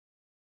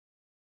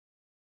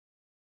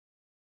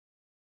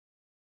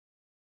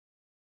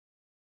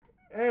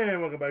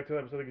And welcome back to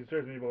an episode of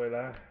Conspiracy Me Boy.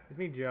 It's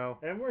me, Joe.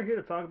 And we're here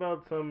to talk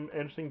about some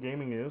interesting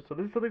gaming news. So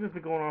this is something that's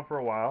been going on for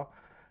a while.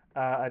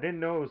 I didn't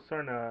know it was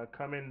starting to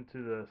come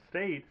into the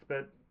states,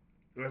 but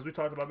as we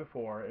talked about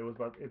before, it was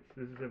about this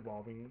is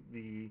involving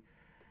the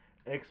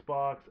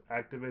Xbox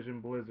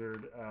Activision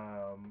Blizzard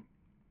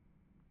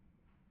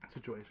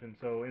situation.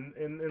 So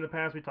in the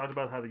past, we talked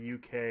about how the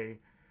UK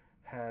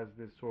has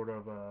this sort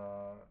of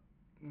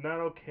not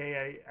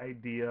okay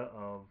idea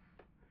of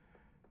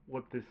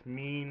what this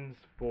means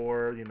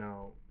for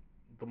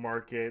the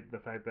market, the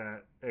fact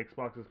that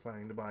Xbox is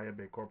planning to buy a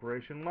big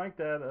corporation like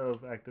that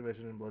of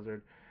Activision and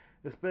Blizzard,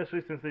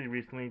 especially since they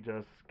recently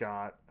just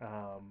got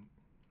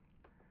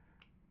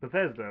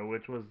Bethesda,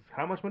 which was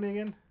how much money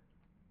again?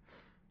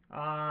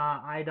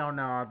 I don't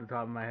know off the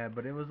top of my head,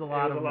 but it was a It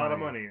lot was a of lot of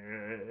money.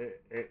 money.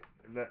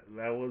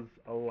 That was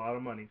a lot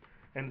of money.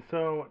 And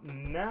so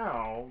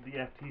now the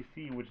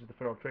FTC, which is the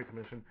Federal Trade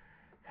Commission,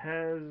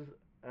 has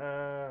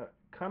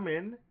come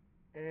in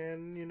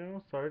and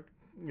started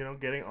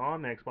getting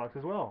on Xbox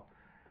as well.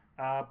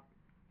 Uh,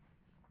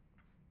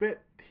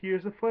 but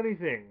here's the funny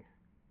thing: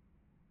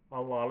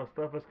 a lot of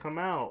stuff has come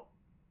out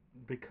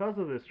because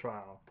of this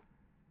trial,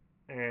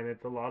 and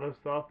it's a lot of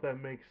stuff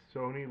that makes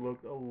Sony look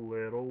a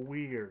little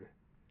weird,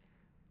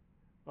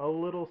 a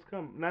little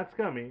not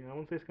scummy. I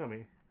won't say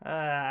scummy.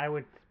 I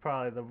would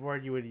probably the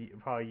word you would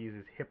probably use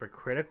is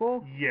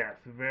hypocritical. Yes,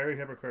 very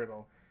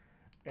hypocritical,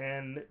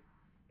 and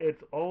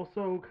it's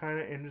also kind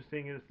of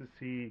interesting is to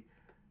see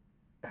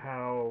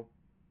how.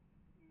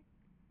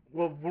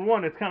 Well, for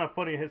one, it's kind of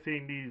funny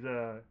seeing these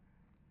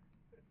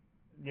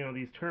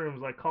these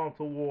terms like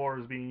console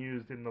wars being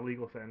used in the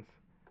legal sense,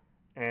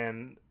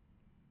 and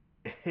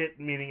it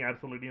meaning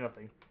absolutely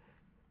nothing.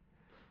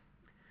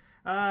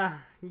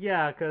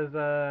 Yeah, because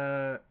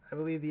I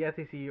believe the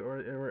FTC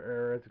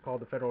or as it's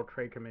called, the Federal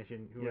Trade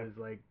Commission, who Yeah. is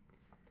like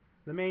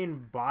the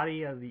main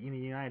body of the in the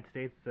United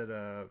States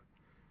that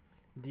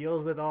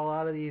deals with a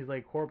lot of these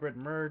like corporate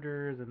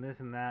mergers and this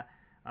and that.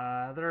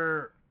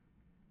 They're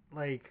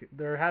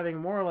having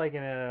more like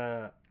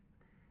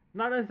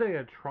not necessarily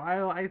a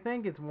trial. I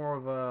think it's more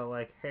of a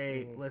like,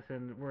 hey, Mhm.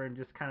 listen, we're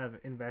just kind of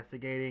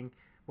investigating,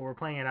 but we're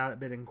playing it out a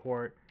bit in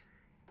court.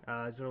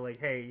 Sort of like,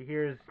 hey,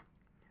 here's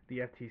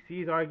the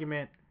FTC's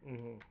argument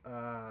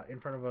Mhm. in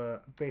front of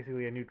a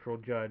basically a neutral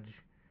judge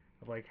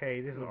of like,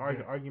 hey, this is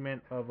Very,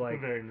 argument of like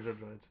very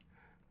legitimate.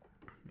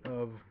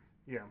 of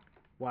Yeah.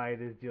 why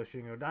this deal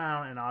shouldn't go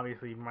down, and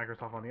obviously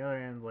Microsoft on the other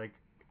end like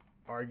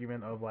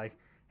argument of like,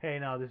 hey,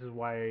 no, this is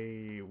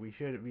why we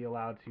should be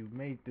allowed to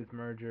make this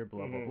merger,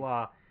 blah blah Mhm.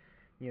 blah.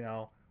 You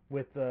know,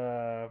 with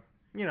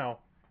you know,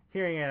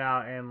 hearing it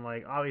out and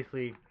like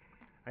obviously,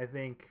 I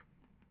think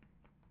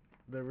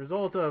the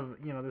result of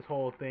this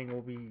whole thing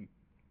will be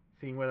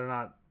seeing whether or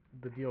not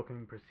the deal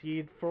can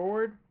proceed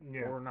forward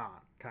Yeah. or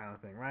not, kind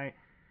of thing, right?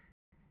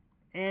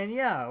 And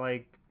yeah,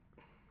 like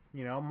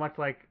much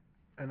like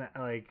an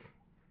like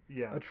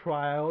Yeah. a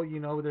trial,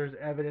 there's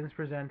evidence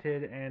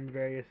presented and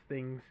various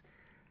things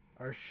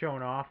are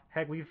shown off.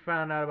 Heck, we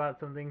found out about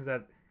some things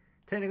that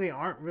technically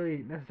aren't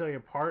really necessarily a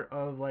part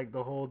of like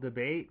the whole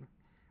debate,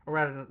 or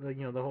rather,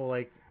 the whole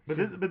like But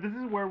this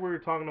is where we're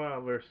talking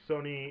about where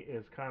Sony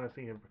is kind of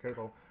seeing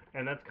hypocritical,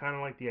 and that's kind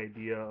of like the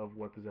idea of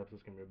what this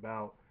episode's gonna be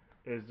about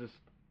is just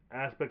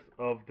aspects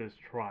of this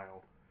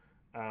trial.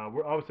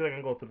 We're obviously not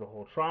gonna go through the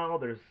whole trial.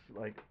 There's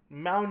like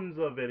mountains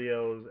of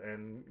videos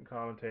and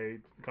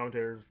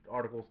commentators,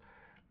 articles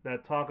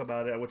that talk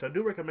about it, which I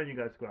do recommend you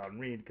guys go out and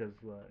read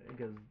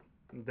because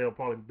they'll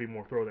probably be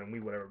more thorough than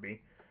we would ever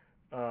be.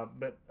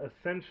 But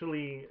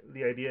essentially,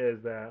 the idea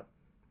is that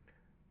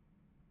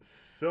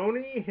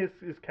Sony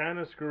is kind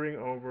of screwing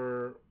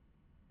over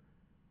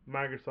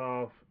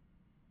Microsoft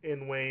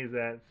in ways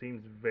that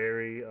seems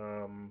very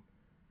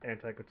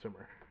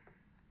anti-consumer.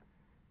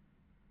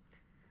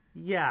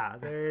 yeah,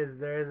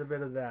 there is a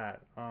bit of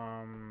that.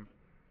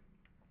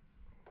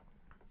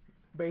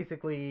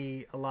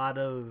 Basically, a lot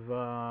of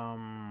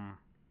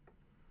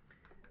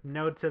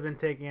notes have been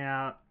taken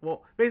out.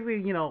 Well,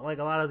 basically, like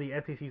a lot of the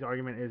FCC's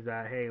argument is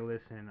that, hey,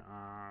 listen,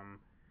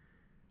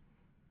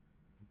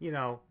 you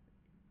know,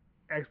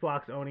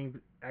 Xbox owning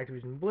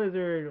Activision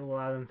Blizzard will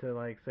allow them to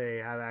like say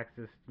have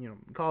access,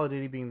 Call of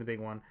Duty being the big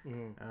one,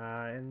 Mm-hmm.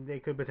 and they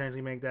could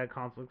potentially make that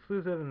console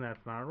exclusive, and that's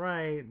not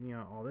right,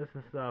 all this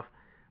and stuff.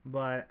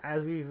 But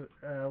as we've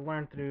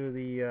learned through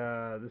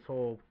the this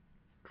whole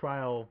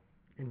trial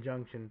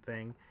injunction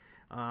thing,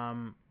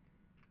 um,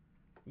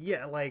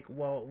 yeah, like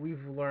well,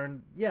 we've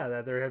learned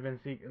that there have been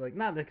like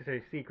not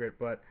necessarily secret,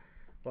 but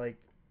like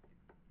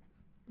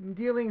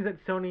dealings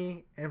that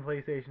Sony and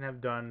PlayStation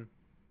have done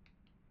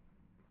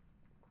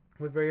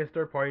with various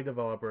third-party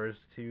developers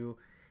to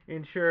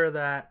ensure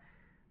that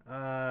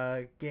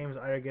games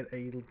either get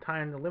a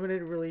time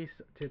limited release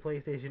to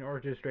PlayStation or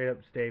just straight up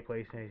stay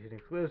PlayStation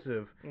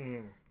exclusive.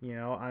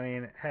 Mm-hmm. I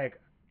mean, heck,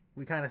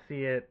 we kind of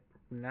see it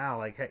now.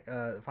 Like, heck,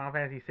 Final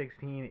Fantasy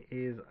 16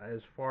 is, as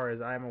far as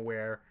I'm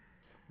aware,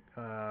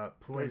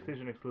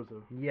 PlayStation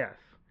exclusive. yes,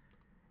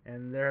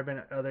 And there have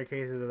been other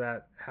cases of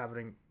that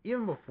happening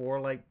even before,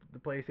 like the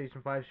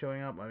PlayStation 5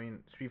 showing up. I mean,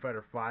 Street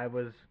Fighter 5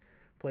 was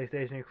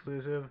PlayStation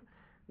exclusive.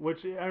 Which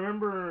I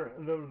remember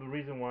the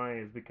reason why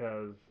is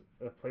because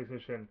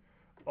PlayStation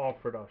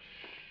offered a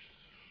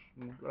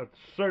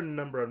certain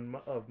number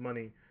of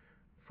money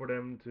for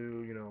them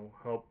to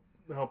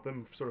help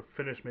them sort of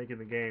finish making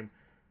the game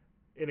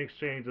in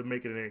exchange of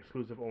making it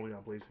exclusive only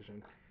on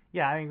PlayStation.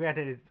 Yeah, I mean,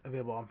 granted, it's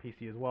available on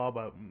PC as well,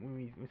 but when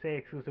we say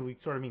exclusive, we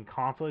sort of mean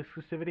console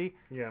exclusivity.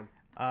 Yeah.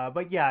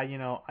 But yeah,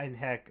 and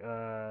heck,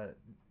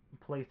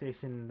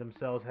 PlayStation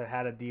themselves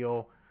had a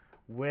deal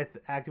with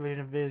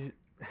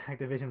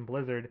Activision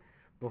Blizzard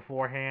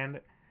beforehand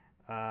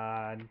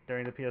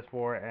during the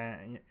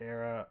PS4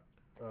 era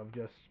of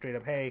just straight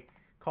up, hey,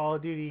 Call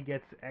of Duty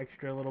gets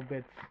extra little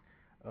bits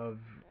of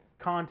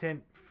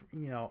content,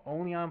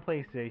 only on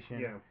PlayStation.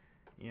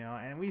 Yeah.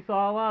 And we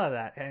saw a lot of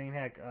that. I mean,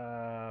 heck,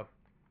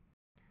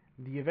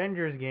 the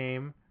Avengers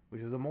game,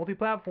 which is a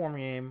multi-platform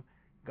game,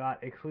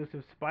 got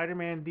exclusive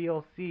Spider-Man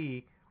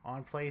DLC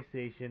on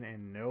PlayStation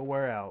and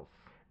nowhere else.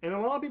 And a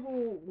lot of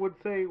people would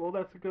say, well,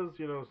 that's because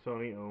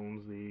Sony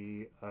owns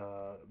the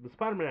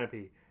Spider-Man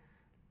IP,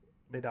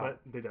 They don't. but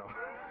they don't.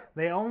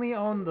 They only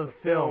own the The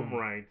film film.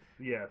 rights,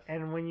 yes.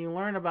 And when you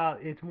learn about,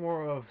 it's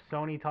more of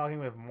Sony talking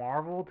with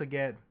Marvel to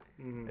get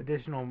Hmm.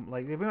 additional,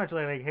 like they pretty much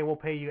like, hey, we'll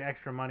pay you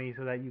extra money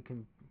so that you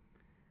can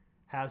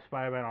have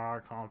Spider-Man on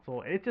our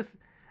console. It's just,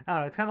 I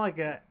don't know. It's kind of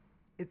like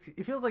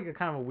it feels like a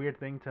kind of a weird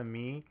thing to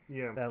me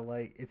Yeah. that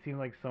like it seems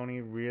like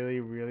Sony really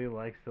really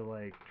likes to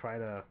like try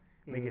to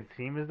make Hmm. it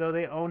seem as though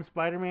they own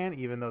Spider-Man,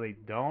 even though they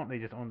don't. They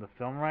just own the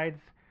film rights.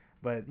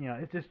 But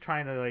it's just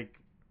trying to like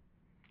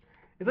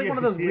it's like Yeah. one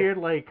of those Yeah. weird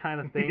like kind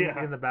of things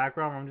Yeah. in the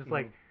background where I'm just Hmm.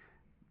 like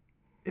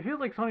it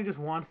feels like Sony just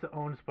wants to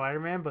own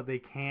Spider-Man, but they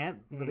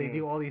can't. But they Hmm.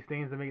 do all these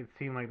things to make it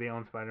seem like they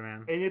own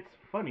Spider-Man. And it's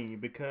funny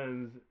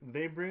because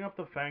they bring up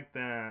the fact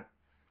that,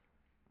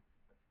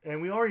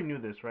 and we already knew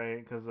this, right?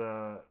 Because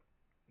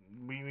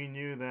we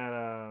knew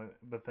that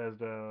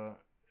Bethesda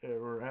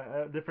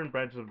or different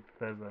branches of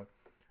Bethesda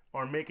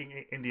are making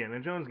a Indiana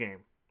Jones game.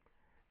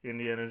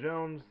 Indiana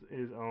Jones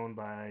is owned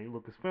by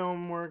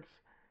Lucasfilm Works,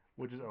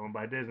 which is owned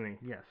by Disney.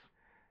 Yes.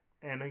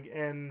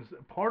 And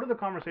part of the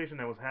conversation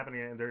that was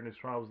happening during this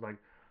trial was like,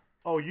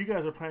 oh, you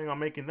guys are planning on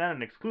making that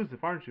an exclusive,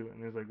 aren't you?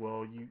 And it's like,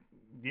 well, you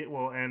get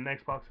and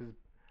Xbox is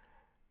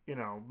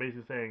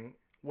basically saying,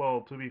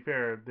 well, to be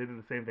fair, they did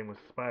the same thing with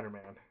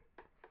Spider-Man.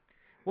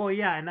 Well,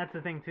 yeah, and that's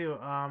the thing too.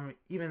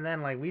 Even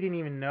then, like we didn't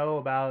even know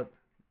about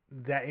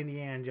that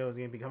Indiana Jones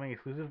game becoming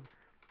exclusive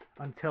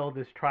until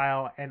this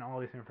trial and all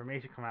this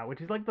information come out,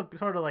 which is like the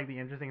sort of like the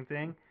interesting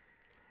thing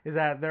is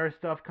that there's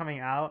stuff coming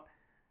out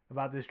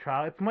about this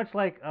trial. It's much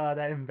like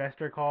that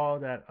investor call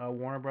that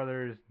Warner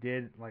Brothers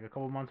did like a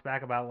couple months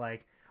back about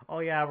like, oh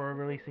yeah, we're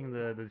releasing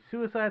the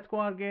Suicide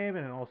Squad game,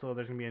 and also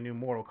there's gonna be a new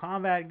Mortal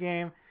Kombat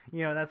game,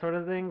 that sort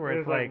of thing, where And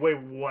it's it's like, like,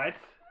 wait, what?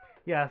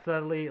 yeah,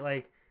 suddenly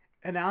like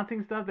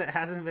announcing stuff that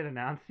hasn't been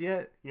announced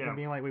yet Yeah. and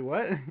being like, wait,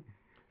 what?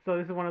 So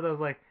this is one of those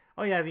like,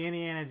 oh yeah, the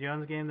Indiana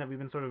Jones game that we've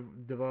been sort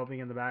of developing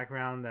in the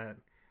background that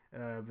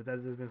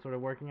Bethesda's been sort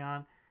of working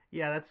on.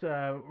 Yeah, that's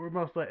we're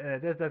most like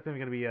that's definitely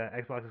gonna be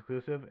Xbox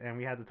exclusive, and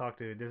we had to talk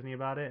to Disney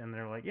about it, and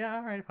they're like, yeah,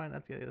 all right, fine,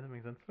 that's good, that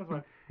makes sense. That's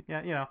fine.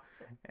 Yeah,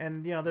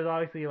 and there's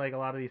obviously like a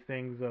lot of these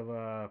things of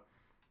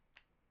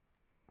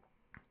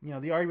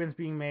the arguments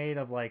being made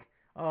of like,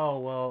 oh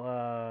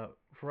well,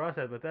 for us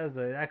at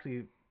Bethesda, it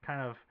actually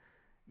kind of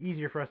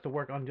easier for us to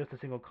work on just a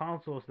single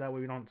console, so that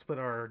way we don't split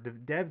our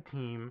dev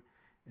team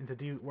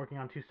into working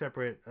on two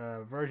separate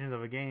versions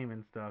of a game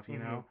and stuff. Hmm.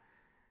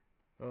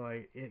 So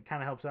like it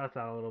kind of helps us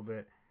out a little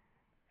bit.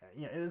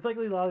 Yeah, it's like a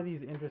lot of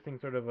these interesting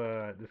sort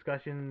of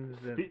discussions.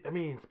 I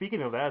mean,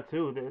 speaking of that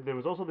too, there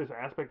was also this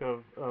aspect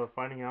of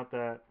finding out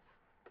that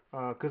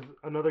because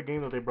another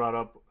game that they brought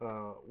up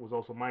was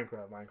also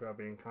Minecraft. Minecraft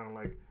being kind of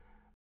like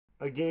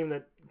a game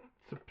that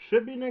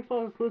should be an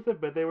Xbox exclusive,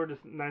 but they were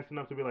just nice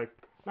enough to be like,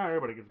 not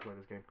everybody gets to play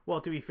this game.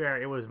 Well, to be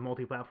fair, it was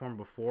multi-platform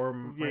before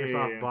Yeah, yeah,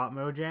 Microsoft yeah, bought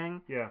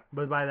Mojang, yeah.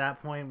 but by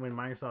that point, when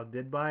Microsoft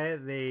did buy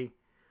it, they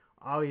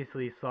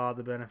obviously saw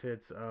the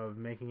benefits of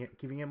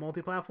keeping it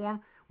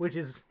multi-platform, which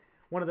is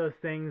one of those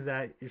things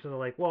that you're sort of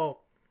like,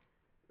 well,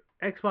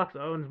 Xbox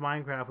owns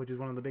Minecraft, which is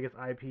one of the biggest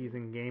IPs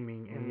in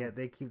gaming, and Mm-hmm. yet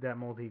they keep that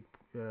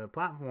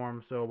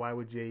multi-platform. So why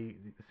would you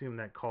assume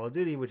that Call of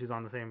Duty, which is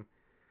on the same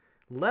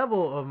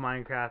level of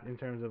Minecraft in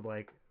terms of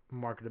like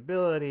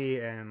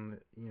marketability and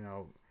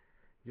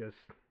just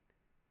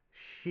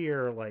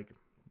sheer like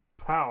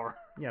Power.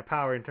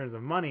 power in terms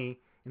of money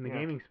in the Yeah.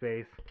 gaming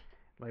space,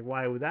 like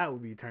why would that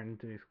would be turned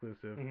into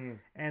exclusive? Mm-hmm.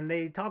 And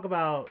they talk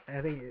about,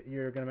 I think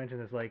you're gonna mention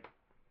this, like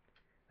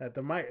that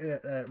the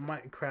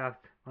Minecraft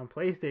on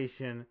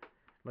PlayStation,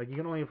 like you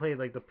can only play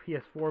like the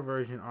PS4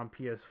 version on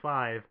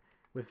PS5,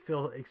 with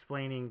Phil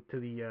explaining to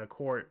the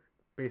court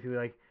basically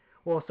like,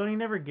 well, Sony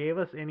never gave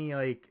us any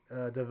like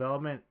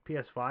development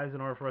PS5s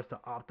in order for us to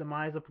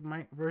optimize a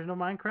version of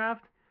Minecraft,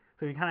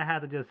 so you kind of had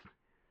to just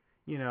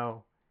you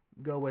know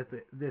go with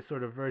this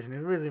sort of version. It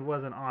really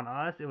wasn't on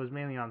us. It was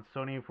mainly on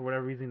Sony for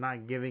whatever reason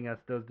not giving us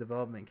those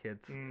development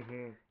kits.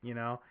 Mhm. You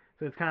know,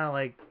 so it's kind of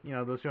like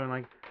those showing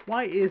like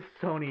why is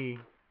Sony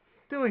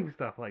doing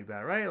stuff like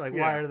that, right? Like why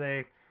Yeah. are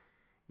they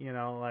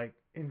like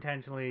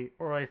intentionally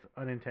or at least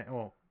unintentionally,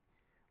 well,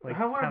 like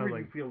kind However of you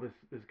like feel this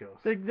goes.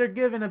 they're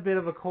given a bit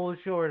of a cold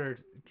shoulder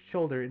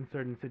in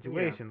certain Yeah.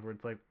 situations where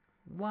it's like,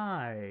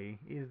 why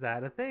is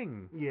that a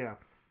thing? Yeah.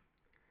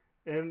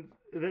 And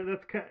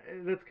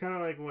that's kind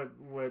of like what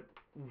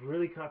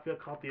really caught the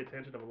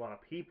attention of a lot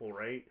of people,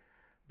 right?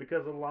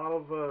 Because a lot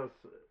of us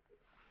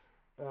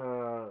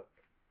uh,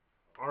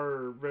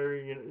 are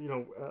very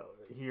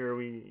here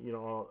we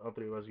all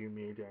three of us, you,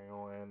 me,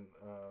 Daniel, and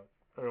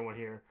everyone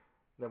here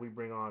that we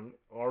bring on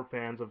are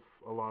fans of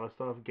a lot of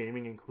stuff,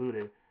 gaming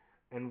included,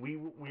 and we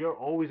are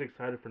always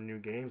excited for new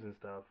games and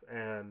stuff.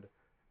 And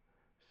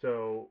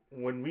so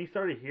when we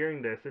started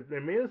hearing this, it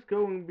made us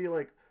go and be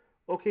like,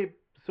 okay,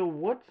 so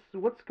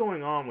what's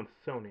going on with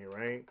Sony,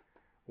 right?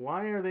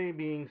 Why are they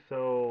being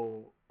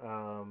so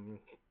kind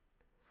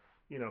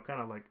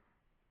of like,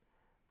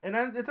 and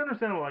it's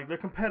understandable, like they're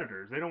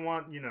competitors. They don't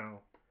want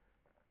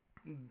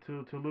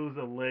to lose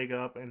a leg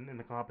up in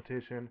the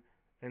competition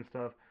and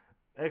stuff.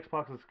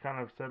 Xbox has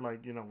kind of said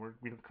like we don't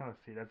kind of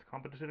see that's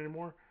competition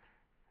anymore,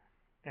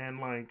 and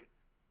like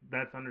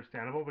that's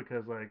understandable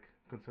because like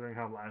considering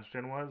how last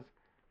gen was,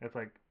 it's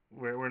like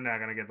we're not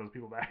gonna get those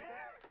people back.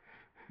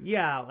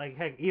 Yeah, like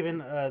heck, even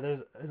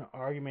there's an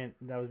argument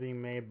that was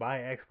being made by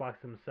Xbox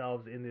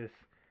themselves in this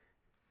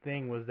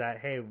thing was that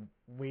hey,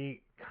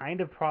 we kind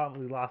of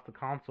probably lost the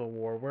console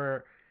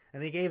war.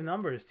 And they gave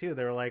numbers too.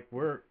 They were like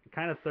we're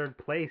kind of third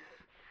place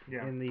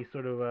Yeah, in the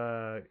sort of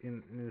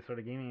in the sort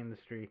of gaming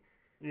industry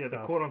yeah, the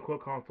stuff. quote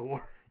unquote console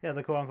war. Yeah,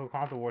 the quote unquote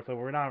console war. So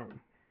we're not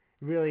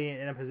really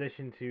in a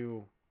position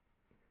to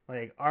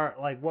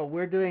what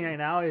we're doing right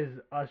now is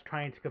us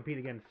trying to compete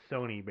against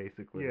Sony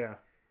basically. Yeah,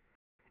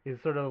 Is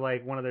sort of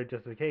like one of their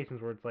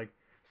justifications where it's like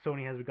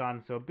Sony has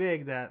gotten so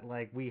big that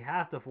like we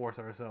have to force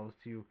ourselves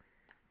to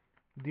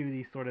do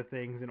these sort of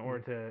things in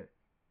order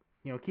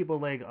to keep a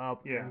leg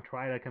up yeah, and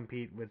try to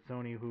compete with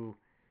Sony, who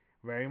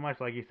very much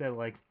like you said,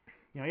 like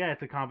yeah,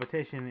 it's a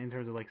competition in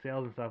terms of like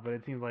sales and stuff, but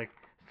it seems like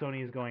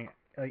Sony is going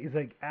like is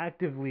like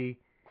actively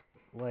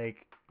like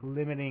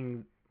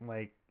limiting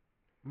like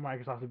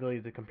Microsoft's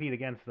ability to compete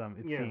against them.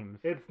 It yeah. seems.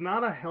 It's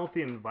not a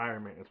healthy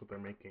environment, is what they're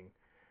making.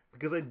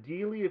 Because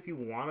ideally, if you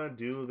want to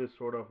do this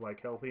sort of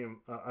like healthy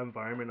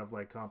environment of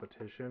like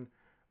competition,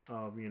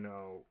 of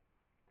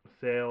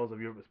sales, of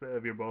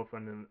you're both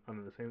under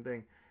the same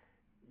thing,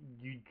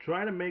 you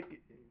try to make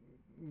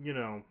you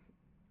know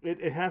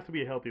it has to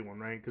be a healthy one,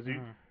 right? Because you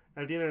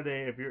Mm-hmm. at the end of the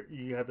day, if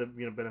you have to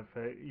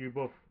benefit, you're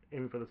both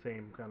aiming for the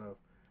same kind of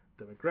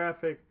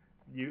demographic.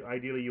 You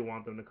ideally you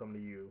want them to come to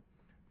you.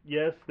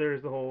 Yes,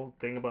 there's the whole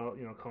thing about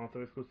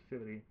console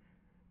exclusivity,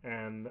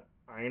 and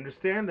I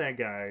understand that,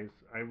 guys.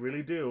 I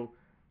really do.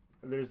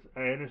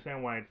 I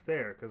understand why it's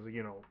there because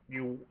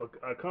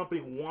a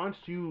company wants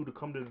you to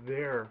come to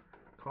their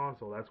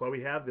console. That's why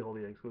we have the whole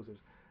exclusives.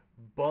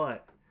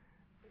 But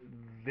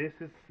this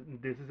is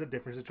this is a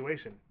different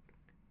situation.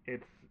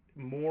 It's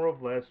more or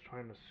less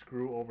trying to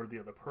screw over the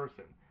other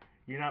person.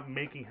 You're not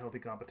making healthy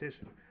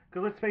competition.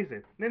 Because let's face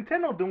it,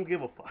 Nintendo don't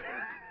give a fuck.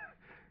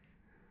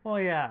 Well,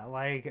 yeah,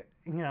 like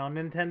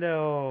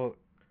Nintendo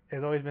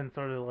has always been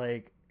sort of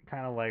like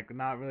kind of like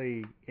not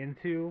really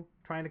into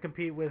trying to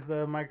compete with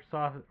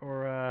Microsoft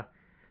or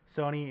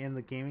Sony in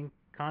the gaming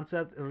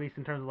concept, at least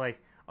in terms of like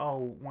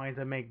wanting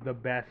to make the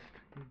best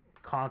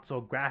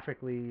console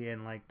graphically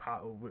and like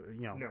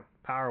No.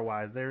 power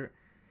wise.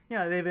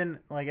 They've been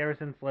like ever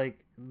since like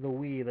the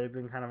Wii, they've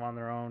been kind of on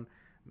their own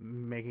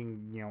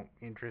making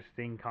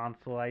interesting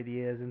console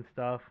ideas and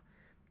stuff.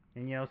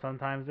 And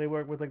sometimes they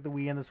work with like the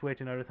Wii and the Switch,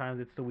 and other times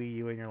it's the Wii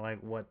U, and you're like,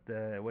 what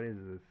is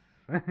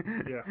this?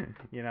 Yeah.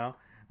 you know.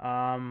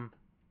 Um,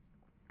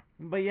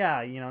 but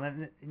yeah,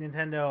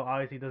 Nintendo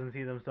obviously doesn't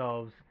see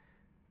themselves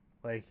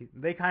like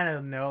they kind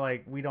of know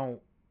like we don't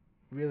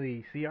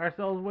really see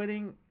ourselves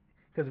winning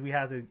because we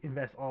have to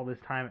invest all this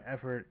time,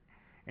 effort,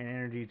 and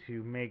energy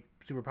to make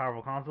super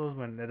powerful consoles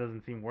when that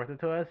doesn't seem worth it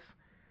to us.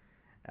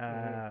 Hmm.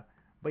 Uh,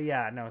 but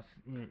yeah, no.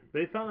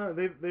 They found out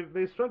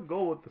they struck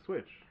gold with the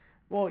Switch.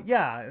 Well,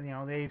 yeah,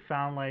 they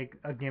found like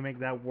a gimmick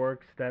that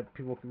works that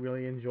people can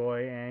really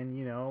enjoy,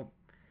 and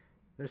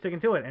they're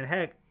sticking to it. And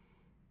heck,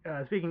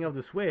 speaking of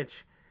the Switch,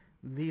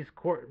 these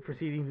court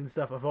proceedings and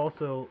stuff have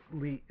also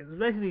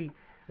basically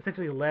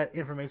essentially let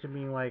information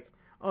being like,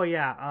 oh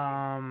yeah,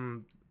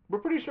 We're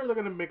pretty sure they're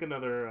gonna make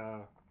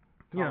another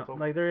console.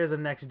 like there is a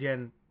next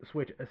gen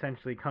Switch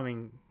essentially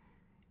coming.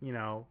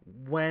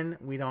 When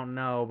we don't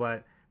know,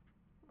 but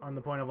on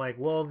the point of like,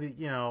 well,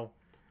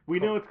 We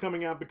know it's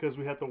coming out because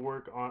we have to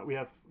work on. We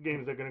have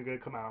games that are gonna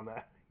come out on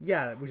that.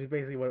 yeah, which is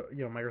basically what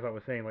Microsoft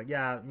was saying. Like,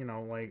 yeah,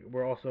 like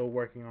we're also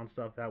working on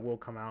stuff that will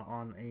come out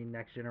on a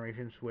next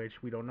generation Switch.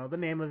 We don't know the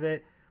name of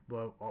it,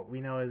 but all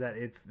we know is that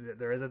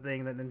there is a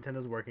thing that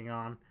Nintendo's working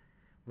on.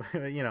 But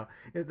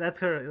that's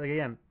her like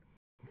again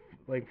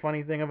like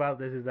funny thing about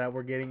this is that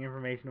we're getting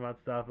information about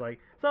stuff like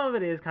some of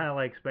it is kind of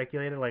like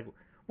speculated. Like,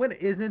 when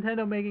is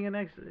Nintendo making a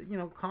next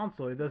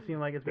console? It does seem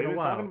like it's been They've a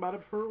been talking while. about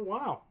it for a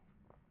while.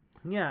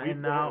 Yeah, We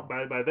and now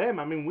by them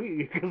I mean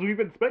we because we've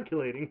been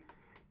speculating.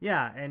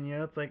 yeah, and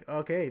it's like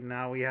okay,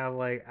 now we have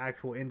like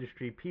actual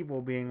industry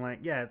people being like,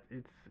 yeah,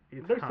 it's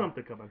There's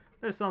something coming.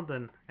 there's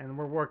something, and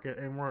we're working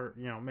and we're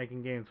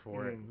making games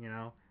for it,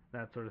 Mm.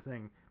 that sort of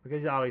thing.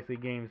 Because obviously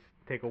games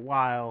take a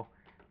while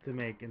to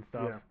make and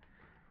stuff.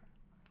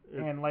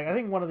 Yeah. And like I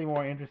think one of the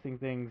more interesting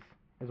things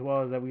as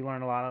well is that we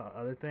learned a lot of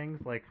other things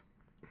like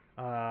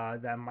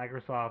that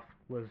Microsoft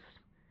was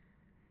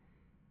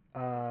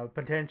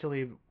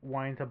potentially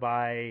wanting to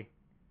buy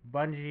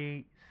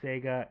Bungie,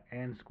 Sega,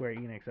 and Square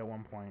Enix at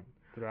one point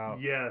throughout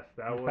Yes,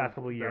 that these was past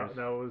couple of years.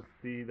 that was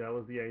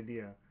the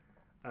idea.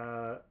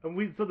 And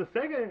we so the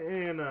Sega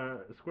and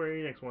Square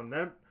Enix one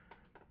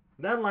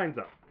that lines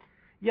up.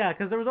 Yeah,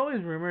 because there was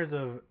always rumors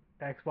of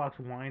Xbox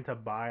wanting to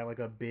buy like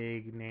a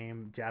big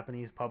name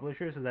Japanese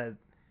publisher so that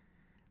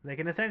they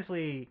can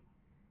essentially,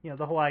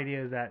 the whole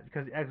idea is that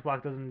because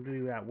Xbox doesn't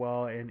do that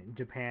well in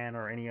Japan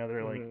or any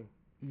other like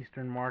Hmm.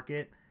 Eastern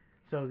market,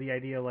 so the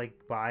idea of like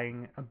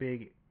buying a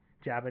big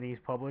Japanese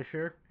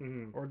publisher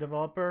Hmm. or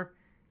developer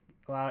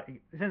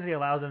essentially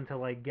allows them to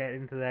like get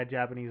into that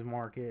Japanese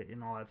market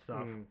and all that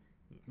stuff. Hmm.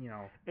 You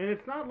know. And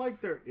it's not like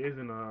there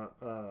isn't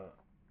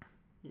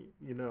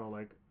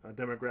like a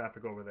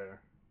demographic over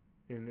there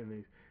in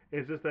these.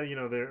 It's just that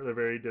they're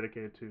very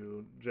dedicated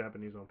to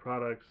Japanese owned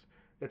products.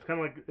 It's kind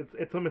of like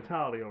it's a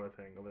mentality over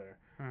thing over there.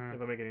 Mhm. If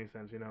that makes any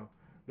sense,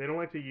 they don't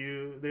like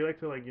to they like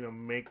to like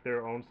make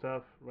their own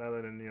stuff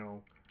rather than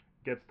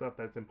get stuff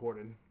that's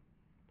imported.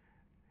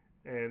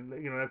 And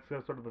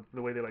that's sort of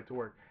the way they like to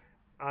work.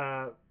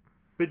 Uh,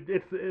 but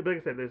like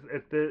I said,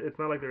 it's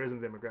not like there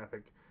isn't a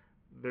demographic.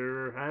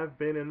 There have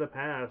been in the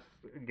past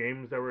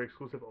games that were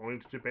exclusive only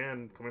to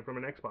Japan coming from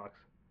an Xbox,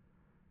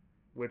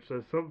 which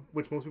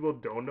most people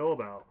don't know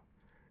about.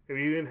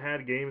 We even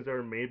had games that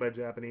were made by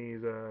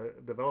Japanese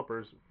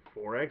developers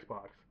for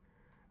Xbox.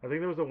 I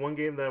think there was a one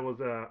game that was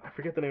I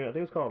forget the name. I think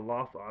it was called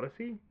Lost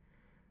Odyssey.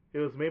 It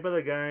was made by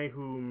the guy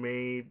who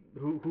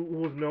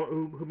was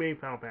known who made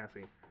Final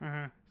Fantasy.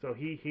 Mhm. So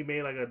he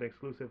made like an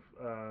exclusive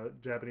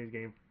Japanese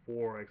game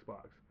for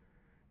Xbox.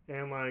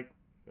 And like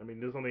I mean,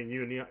 there's something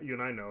you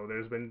and I know.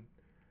 There's been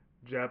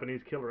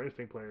Japanese Killer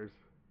Instinct players,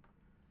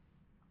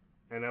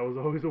 and that was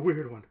always a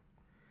weird one.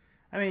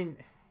 I mean,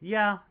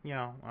 yeah,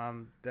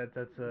 that's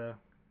it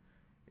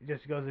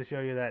just goes to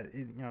show you that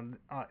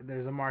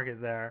there's a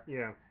market there,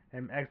 Yeah.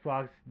 and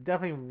Xbox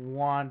definitely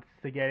wants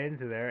to get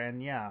into there,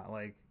 and yeah,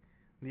 like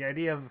the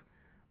idea of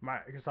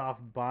Microsoft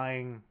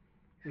buying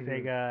Hmm.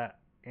 Sega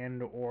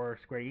and or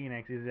Square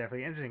Enix is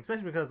definitely interesting,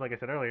 especially because, like I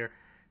said earlier,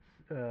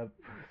 uh,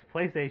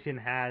 PlayStation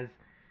has,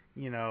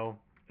 you know,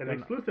 An done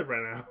exclusive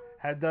right now.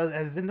 has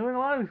been doing a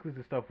lot of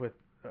exclusive stuff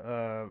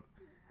uh,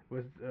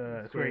 with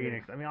Square Square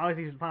Enix. Enix. I mean,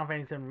 obviously Final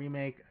Fantasy VII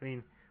remake. I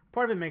mean,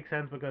 part of it makes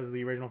sense because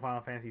the original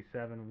Final Fantasy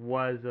VII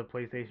was a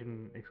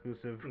PlayStation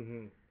exclusive.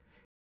 Hmm.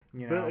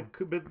 You know,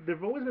 But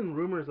there've always been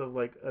rumors of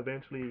like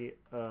eventually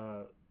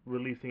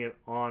releasing it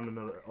on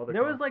another other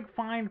there was console. like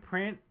fine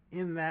print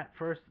in that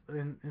first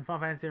in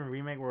Final Fantasy VII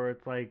remake where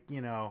it's like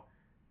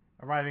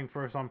arriving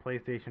first on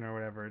PlayStation or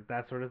whatever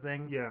that sort of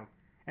thing. Yeah.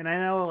 And I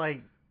know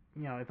like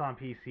it's on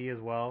PC as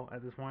well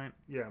at this point.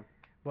 Yeah.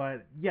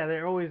 But yeah,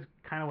 there always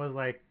kind of was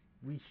like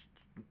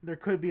there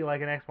could be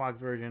like an Xbox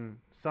version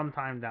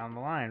sometime down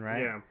the line,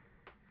 right? Yeah. And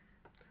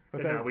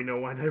Because now we know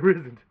why there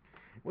isn't.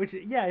 which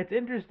yeah, it's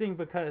interesting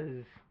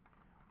because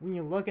when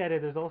you look at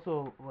it, there's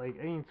also like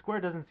I mean,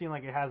 Square doesn't seem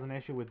like it has an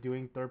issue with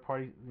doing third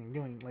party,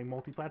 doing like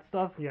multi-plat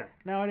stuff Yeah.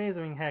 nowadays.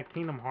 I mean, heck,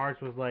 Kingdom Hearts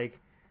was like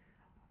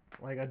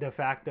a de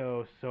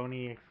facto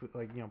Sony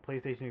like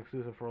PlayStation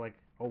exclusive for like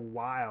a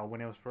while when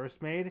it was first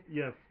made.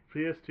 Yeah.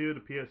 PS2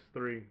 to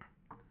PS3,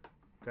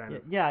 kind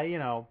Yeah, of.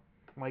 yeah,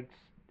 like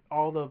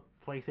all the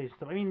PlayStation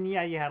stuff. I mean,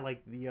 yeah, you had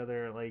like the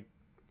other like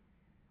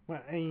well,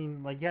 I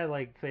mean, like you had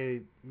like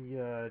say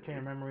Chain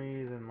of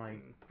Memories and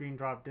like Green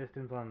Drop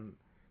Distance on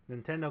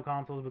Nintendo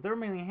consoles, but they're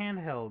mainly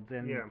handhelds.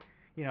 And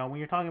Yeah. when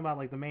you're talking about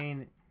like the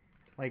main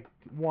like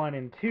one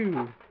and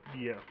two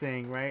Yeah.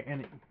 thing, right?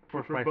 And Which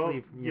Force were by both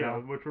Sleep, yeah,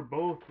 which were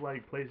both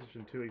like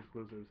PlayStation 2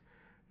 exclusives,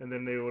 and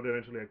then they would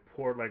eventually like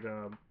port like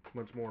a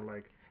much more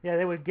like yeah,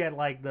 they would get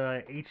like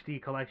the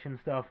HD collection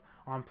stuff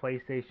on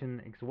PlayStation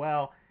as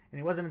well.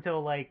 And it wasn't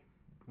until like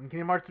when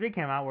Kingdom Hearts 3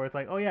 came out where it's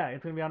like, oh yeah,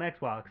 it's gonna be on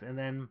Xbox. And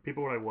then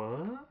people were like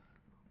what?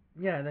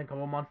 yeah, and then a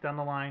couple months down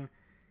the line,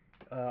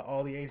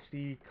 all the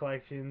HD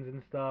collections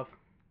and stuff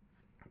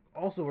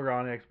also were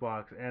on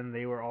Xbox, and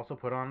they were also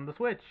put on the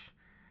Switch,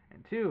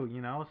 and too.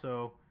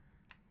 So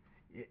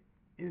it,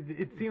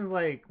 it seems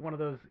like one of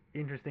those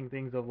interesting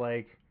things of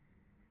like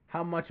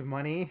how much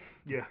money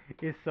Yeah.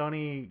 is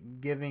Sony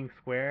giving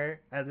Square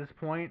at this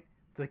point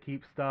to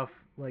keep stuff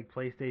like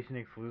PlayStation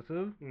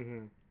exclusive?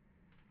 Mhm.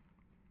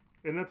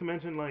 And not to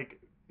mention like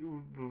the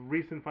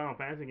recent Final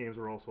Fantasy games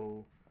are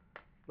also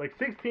like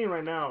 16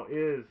 right now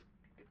is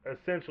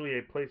essentially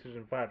a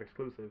PlayStation 5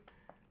 exclusive,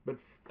 but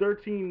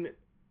 13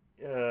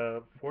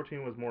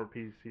 14 was more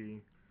PC.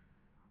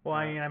 Well,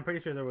 I Uh, mean, I'm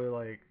pretty sure there were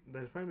like,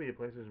 there's probably a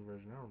PlayStation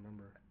version. I don't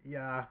remember.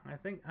 yeah, I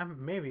think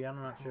maybe I'm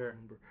not I don't sure.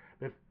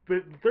 remember.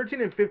 But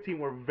 13 and 15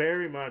 were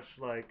very much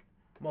like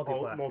all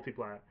Multiplat.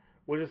 multiplat,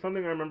 which is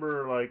something I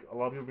remember like a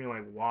lot of people being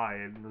like, why?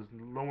 And there's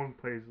no one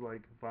plays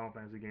like Final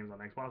Fantasy games on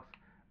Xbox.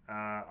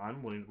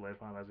 I'm willing to play a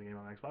Final Fantasy game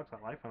on Xbox.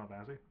 I like Final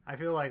Fantasy. I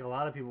feel like a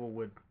lot of people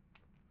would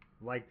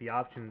like the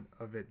option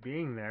of it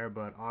being there,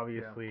 but Yeah.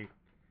 obviously,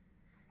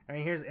 I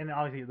mean, and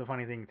obviously the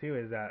funny thing too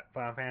is that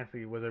Final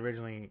Fantasy was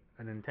originally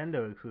a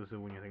Nintendo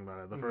exclusive when you think about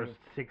it. The first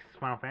Mhm. 6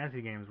 Final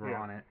Fantasy games were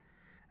Yeah. on it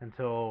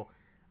until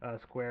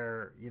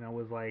Square,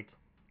 was like,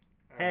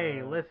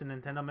 hey, Uh, listen,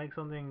 Nintendo, make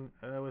something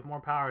with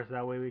more power so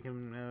that way we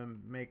can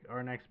make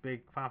our next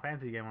big Final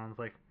Fantasy game. And I was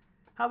like,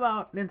 how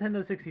about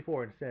Nintendo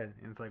 64 instead?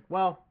 And it's like,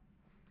 well,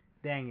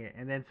 dang it.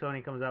 And then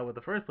Sony comes out with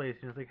the first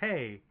PlayStation. It's like,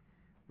 hey,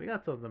 we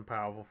got something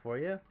powerful for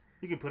you.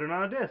 you can put it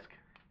on a disc.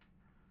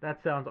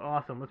 That sounds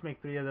awesome. Let's make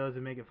 3 of those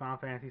and make it Final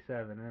Fantasy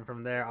 7. And then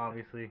from there,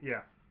 obviously,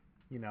 Yeah.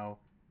 you know.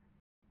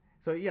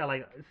 So yeah,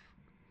 like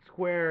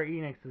Square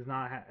Enix does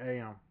not,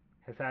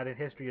 has had a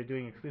history of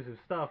doing exclusive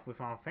stuff with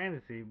Final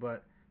Fantasy,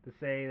 but to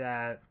say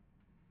that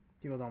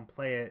people don't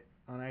play it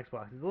on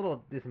Xbox is a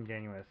little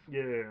disingenuous.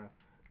 Yeah. Yeah. Yeah.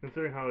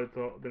 Considering how it's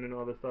all, been in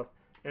all this stuff,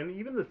 and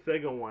even the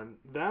Sega one,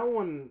 that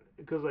one,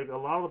 because like a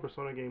lot of the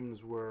Persona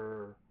games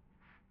were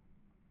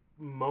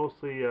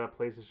mostly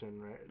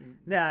PlayStation, right?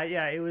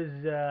 Yeah, it was.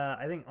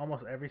 I think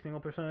almost every single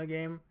Persona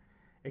game,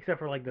 except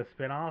for like the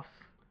spin-offs,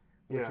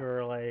 which Yeah.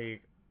 were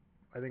like,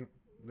 I think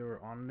they were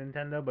on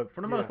Nintendo, but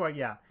for the most Yeah. part,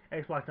 yeah,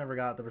 Xbox never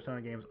got the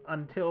Persona games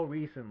until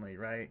recently,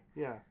 right?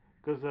 Yeah.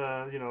 Because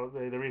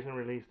they recently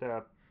released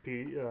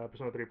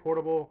Persona 3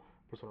 Portable,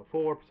 Persona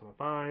 4, Persona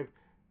 5,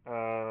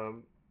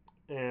 um,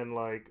 and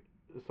like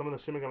some of the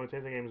Shin Megami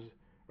Tensei games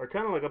are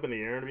kind of like up in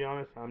the air, to be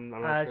honest. I'm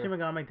not Shin sure.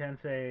 Megami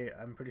Tensei,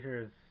 I'm pretty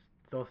sure is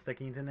still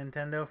sticking to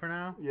Nintendo for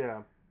now,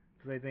 Yeah.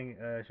 because I think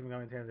Shin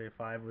Megami Tensei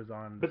 5 was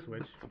on the But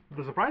Switch.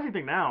 the surprising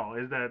thing now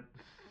is that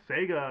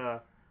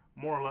Sega,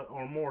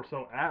 or more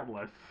so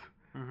Atlas,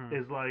 Hmm.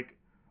 is like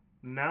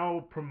now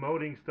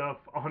promoting stuff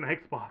on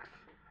Xbox.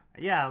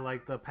 Yeah,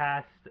 like the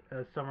past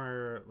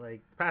summer, like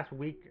past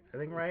week, I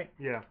think, right?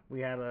 Yeah, We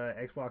had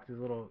Xbox's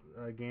little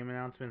game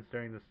announcements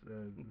during this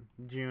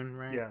June,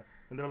 right? yeah,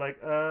 and they're like,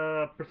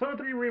 Persona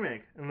 3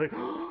 remake, and I'm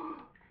like,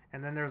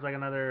 And then there was like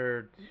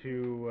another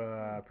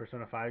 2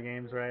 Persona 5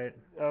 games, right?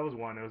 that was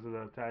one. It was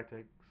the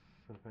Tactics,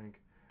 I think.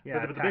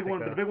 Yeah, But the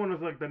Tactica. big one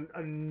was like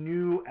a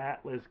new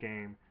Atlas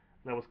game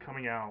that was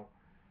coming out.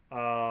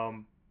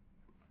 Um,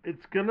 I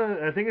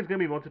think it's gonna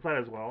be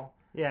multiplayer as well.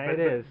 Yeah, it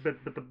is.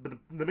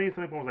 The main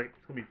selling point was like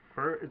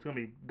it's gonna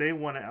be day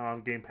one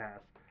on Game Pass,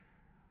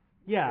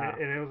 Yeah,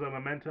 and it was a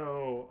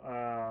Memento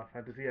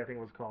Fantasy, I think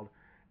it was called,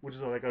 which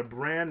is like a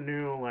brand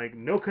new, like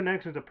no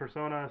connection to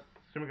Persona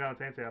Shin Megami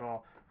Tensei at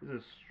all. This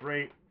is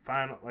straight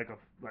final, like a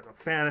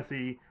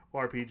fantasy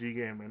RPG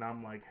game, and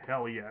I'm like,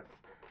 hell yes,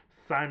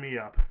 sign me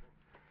up.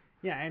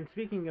 yeah. And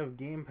speaking of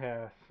Game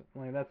Pass,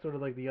 like that's sort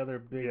of like the other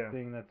big Yeah.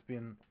 thing that's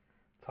been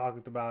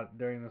talked about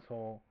during this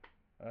whole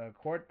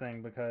court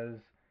thing because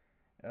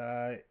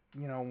uh,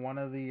 one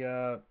of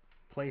the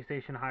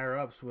PlayStation higher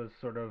ups was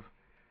sort of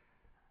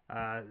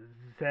uh,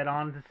 said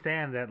on the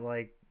stand that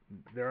like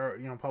there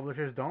are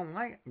publishers don't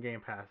like Game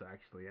Pass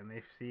actually, and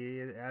they see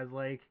it as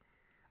like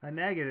a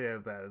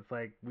negative that it's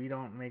like we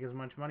don't make as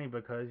much money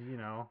because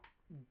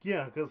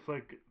Yeah, because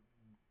like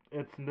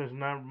there's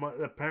not much.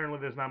 Apparently,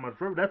 there's not much.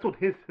 That's what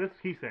he's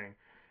saying,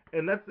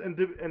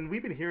 and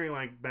we've been hearing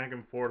like back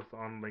and forth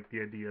on like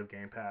the idea of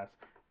Game Pass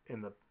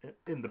in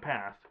the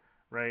past,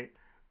 right?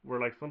 Where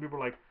like some people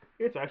are like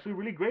it's actually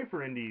really great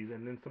for indies,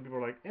 and then some people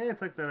are like,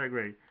 it's like that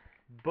great.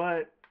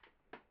 But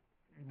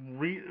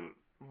re-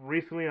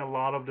 recently, a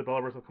lot of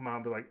developers have come out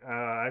and be like,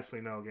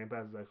 actually no, Game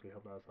Pass has actually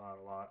helped us out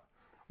a lot.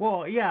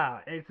 well, yeah,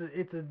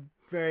 it's a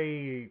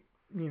very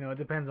it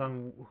depends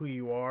on who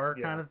you are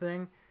Yeah, kind of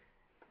thing,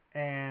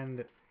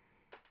 and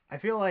I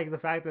feel like the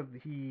fact that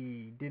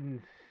he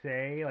didn't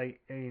say like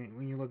I mean,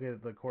 when you look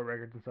at the court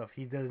records and stuff,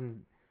 he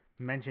doesn't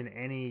mention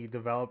any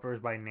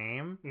developers by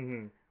name,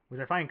 hmm which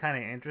I find kind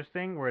of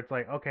interesting. Where it's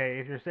like, okay,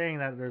 if you're saying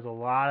that there's a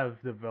lot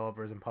of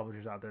developers and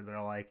publishers out there that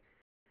are like,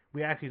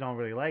 we actually don't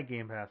really like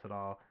Game Pass at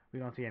all, we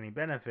don't see any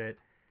benefit,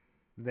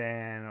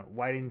 then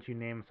why didn't you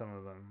name some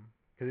of them?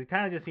 Because it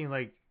kind of just seems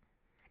like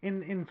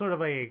in sort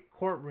of a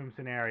courtroom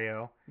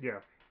scenario, yeah,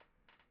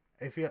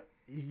 if you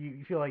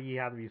feel like you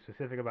have to be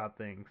specific about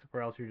things,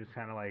 or else you're just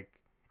kind of like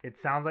it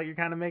sounds like you're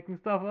kind of making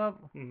stuff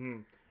up hmm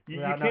you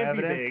without no can't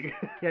be evidence.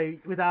 vague. Yeah,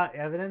 without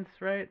evidence,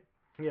 right?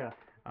 Yeah,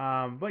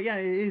 But yeah,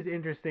 it is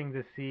interesting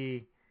to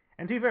see.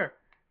 And to be fair,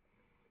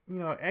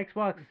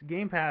 Xbox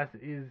Game Pass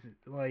is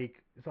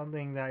like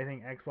something that I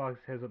think Xbox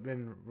has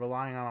been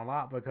relying on a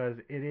lot because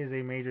it is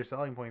a major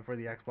selling point for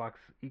the Xbox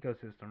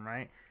ecosystem,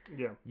 right?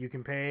 yeah, You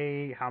can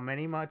pay how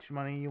much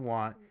money you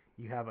want.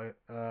 You have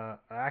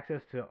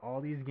access to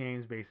all these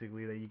games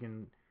basically that you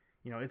can,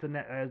 it's a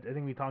net. As I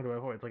think we talked about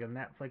before. It's like a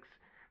Netflix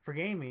for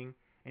gaming,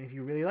 And if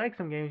you really like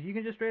some games, you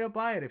can just straight up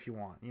buy it if you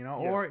want, you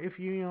know. Yeah. Or if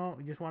you know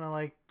you just want to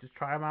like just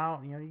try them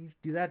out, you know, you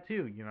do that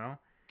too, you know.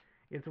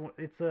 It's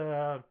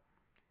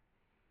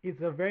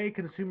a very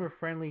consumer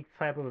friendly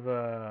type of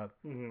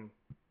Mhm.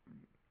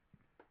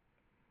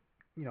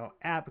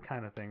 app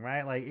kind of thing,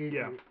 right? Like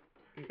Yeah.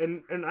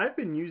 And I've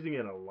been using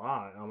it a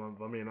lot.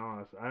 I'm being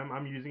honest.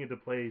 I'm using it to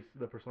play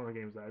the Persona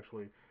games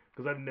actually,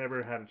 because I've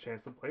never had a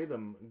chance to play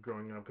them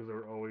growing up because they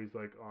were always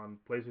like on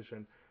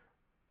PlayStation.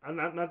 I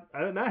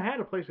had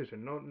a PlayStation.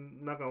 No,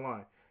 not gonna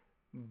lie.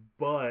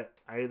 But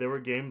there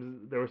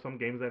were some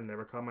games that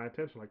never caught my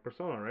attention, like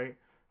Persona, right?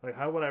 Like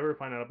how would I ever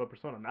find out about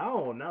Persona?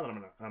 Now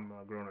that I'm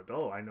a grown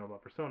adult, I know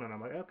about Persona, and I'm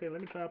like, okay,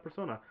 let me try out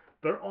Persona.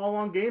 They're all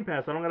on Game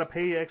Pass. I don't gotta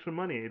pay extra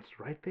money. It's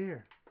right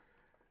there,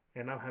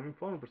 and I'm having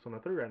fun with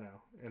Persona 3 right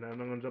now, and I'm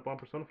gonna jump on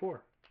Persona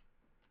 4,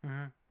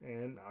 Mhm.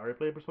 and I already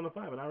played Persona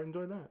 5, and I already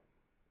enjoyed that,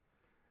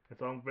 and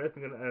so I'm very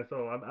gonna,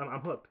 so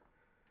I'm hooked.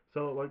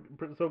 So like,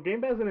 so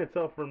Game Pass in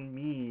itself for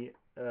me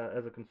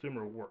as a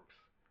consumer works,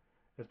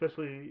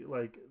 especially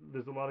like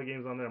there's a lot of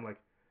games on there. I'm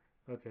like,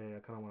 okay, I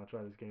kind of want to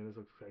try this game.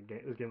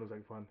 This game looks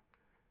like fun.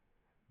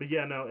 But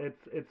yeah, no,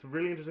 it's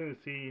really interesting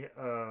to see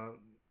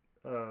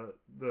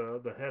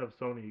the head of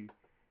Sony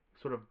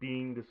sort of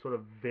being this sort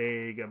of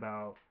vague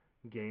about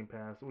Game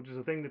Pass, which is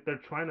a thing that they're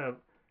trying to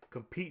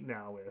compete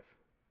now with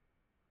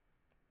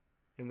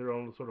in their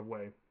own sort of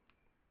way.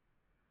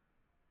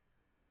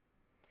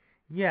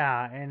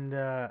 Yeah, and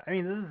I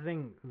mean this is the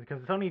thing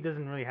because Sony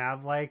doesn't really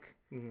have like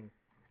Hmm.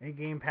 a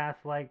Game Pass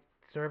like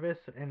service,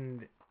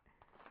 and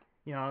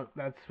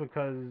that's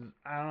because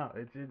I don't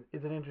know.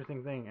 It's an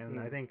interesting thing, and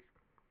I Hmm. think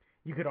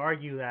you could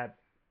argue that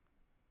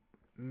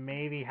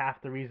maybe half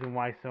the reason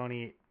why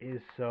Sony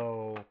is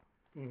so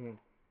Hmm.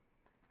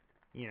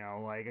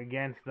 like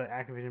against the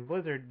Activision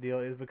Blizzard deal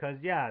is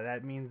because yeah,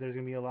 that means there's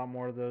gonna be a lot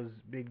more of those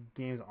big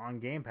games on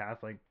Game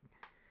Pass, like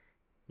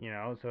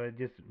so it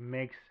just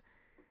makes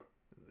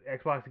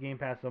Xbox Game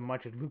Pass a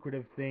much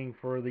lucrative thing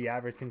for the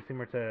average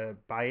consumer to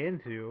buy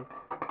into,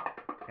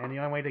 and the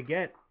only way to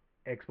get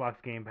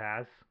Xbox Game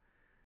Pass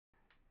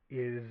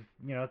is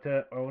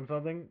to own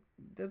something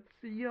that's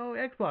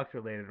Xbox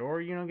related,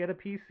 or get a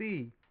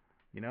PC,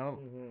 you know,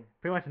 Hmm.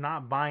 pretty much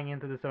not buying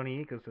into the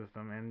Sony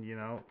ecosystem, and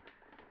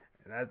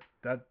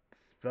that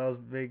spells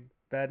big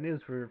bad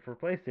news for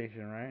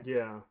PlayStation, right?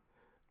 Yeah,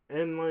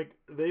 and like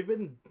they've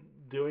been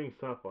doing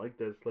stuff like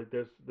this. Like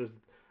there's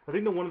I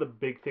think that one of the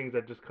big things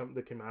that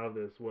came out of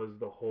this was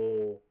the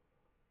whole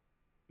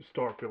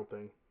Starfield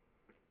thing.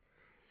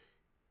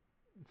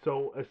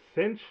 So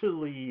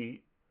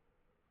essentially,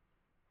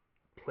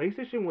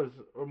 PlayStation was,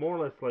 or more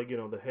or less, like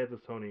the heads of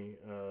Sony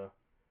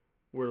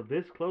were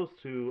this close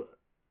to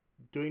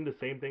doing the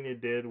same thing they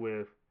did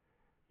with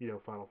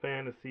Final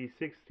Fantasy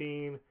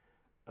 16,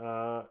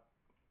 uh,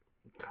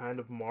 kind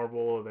of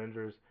Marvel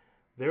Avengers.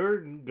 They're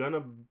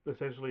gonna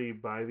essentially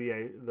buy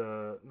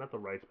the not the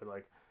rights, but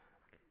like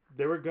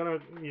they were gonna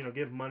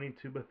give money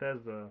to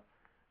Bethesda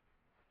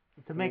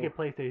To make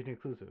for, it PlayStation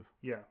exclusive.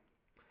 yeah,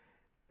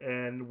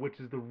 and which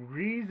is the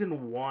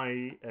reason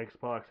why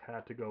Xbox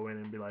had to go in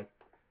and be like,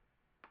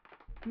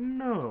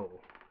 no,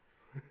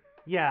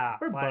 Yeah,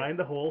 we're like buying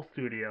the whole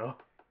studio.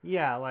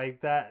 yeah, like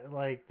that,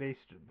 like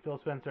Phil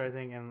Spencer, I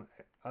think, and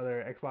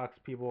other Xbox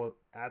people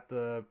at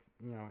the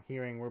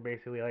hearing were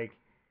basically like,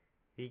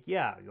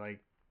 yeah, like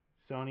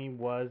Sony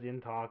was in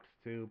talks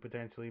to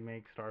potentially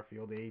make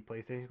Starfield a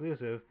PlayStation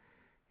exclusive,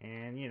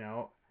 and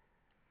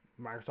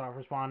Microsoft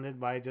responded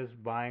by just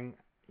buying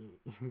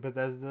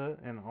Bethesda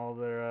and all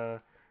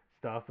their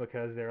stuff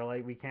because they're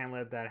like, we can't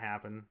let that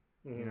happen,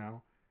 you Hmm.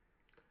 know.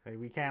 Like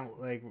we can't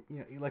like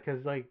cause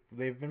like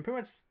they've been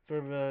pretty much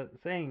sort of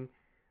saying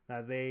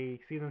that they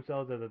see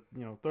themselves as a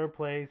third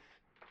place,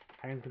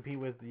 having to compete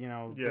with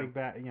Yeah. big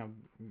bad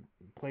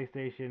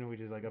PlayStation, which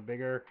is like a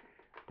bigger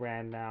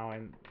brand now,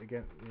 and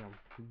again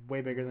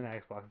way bigger than Hmm.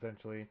 Xbox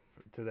essentially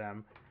to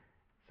them.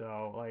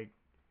 So like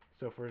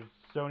for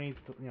Sony,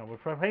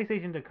 for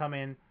PlayStation to come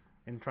in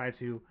and try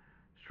to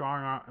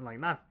strong arm, like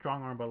not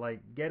strong arm, but like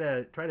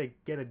try to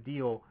get a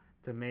deal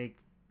to make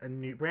a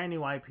brand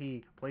new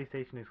IP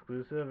PlayStation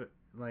exclusive.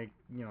 Like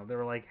they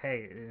were like,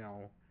 hey,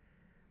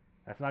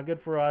 that's not good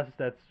for us.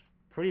 That's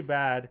pretty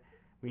bad.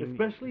 We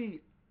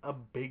Especially a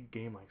big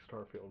game like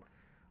Starfield.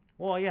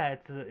 Well, yeah,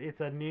 it's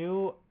a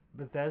new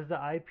Bethesda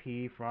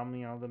IP from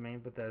the main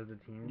Bethesda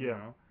team.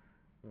 Yeah.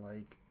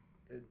 Like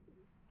it,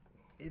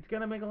 it's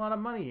gonna make a lot of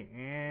money,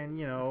 and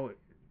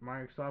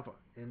Microsoft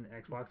and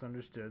Xbox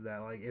understood that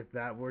like if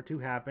that were to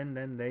happen,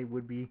 then they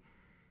would be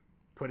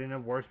put in a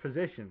worse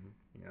position.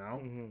 You know,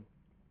 Hmm.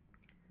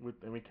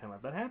 And we can't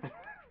let that happen.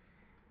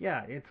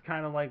 yeah, it's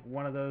kind of like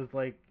one of those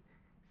like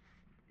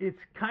it's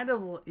kind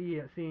of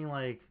yeah, seeing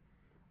like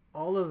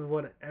all of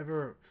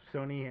whatever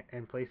Sony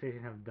and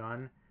PlayStation have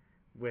done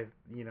with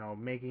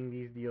making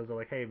these deals of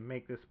like, hey,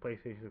 make this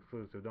PlayStation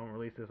exclusive, don't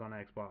release this on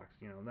Xbox,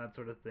 that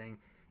sort of thing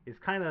is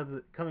kind of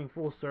coming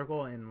full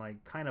circle and like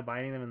kind of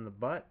biting them in the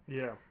butt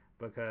Yeah.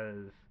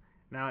 because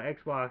now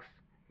Xbox,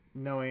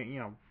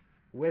 knowing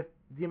with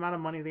the amount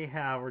of money they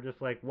have, are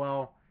just like,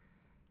 well,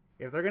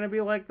 If they're gonna be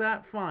like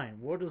that, fine.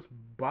 We'll just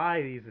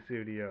buy these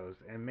studios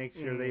and make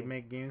sure they Mm.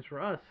 make games for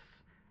us.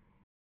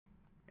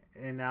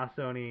 And now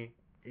Sony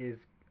is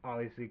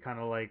obviously kind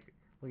of like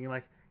looking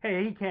like,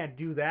 hey, he can't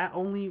do that.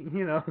 Only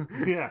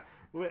Yeah,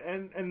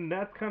 and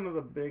that's kind of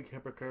the big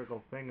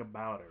hypocritical thing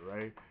about it,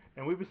 right?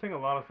 And we've been saying a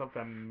lot of stuff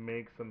that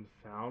makes them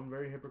sound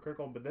very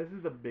hypocritical, but this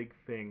is the big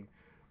thing,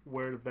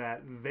 where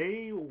that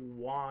they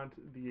want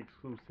the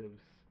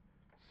exclusives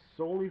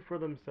solely for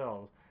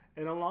themselves.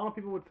 And a lot of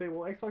people would say,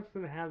 well, Xbox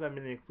doesn't have that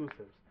many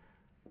exclusives.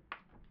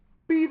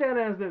 Be that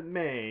as it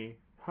may,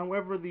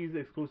 however these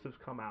exclusives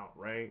come out,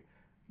 right?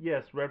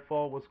 Yes,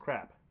 Redfall was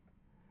crap,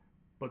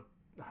 but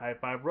High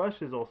Five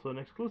Rush is also an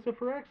exclusive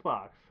for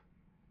Xbox,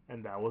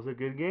 and that was a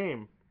good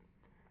game.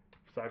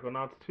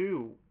 Psychonauts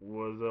 2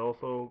 was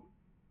also,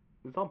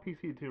 it's on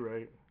PC too,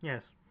 right?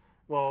 yes.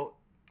 Well,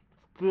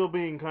 still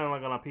being kind of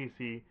like on a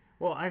PC.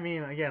 Well, I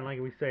mean, again, like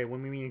we say,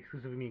 when we mean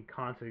exclusive, we mean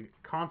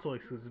console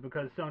exclusive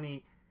because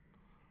Sony,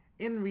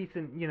 in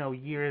recent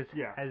years,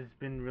 Yeah. has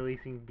been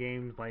releasing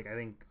games like I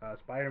think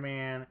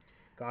Spider-Man,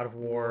 God of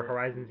War, War,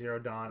 Horizon Zero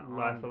Dawn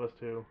Last of Us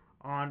 2.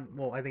 on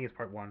well, I think it's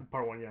part one.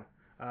 Part 1,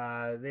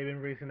 yeah. They've been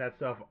releasing that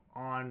stuff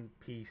on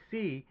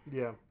PC.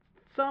 Yeah.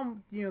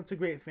 Some, to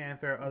great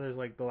fanfare. Others,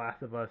 like The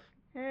Last of Us,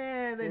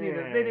 they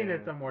needed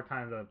Yeah. some more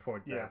time to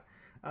port Yeah.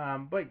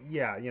 that. But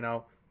yeah,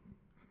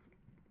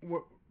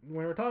 we're,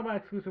 when we're talking about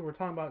exclusive, we're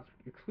talking about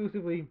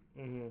exclusively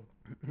Mhm.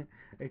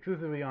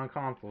 exclusively on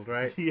consoles,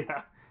 right?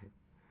 Yeah.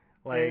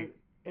 And, Like,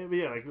 and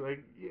yeah,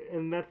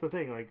 and that's the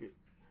thing. Like,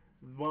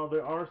 while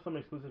there are some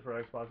exclusives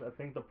for Xbox, I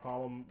think the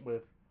problem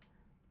with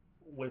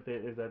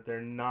it is that they're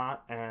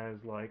not as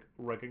like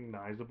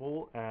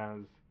recognizable as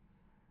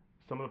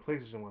some of the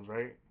PlayStation ones,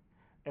 right?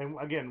 And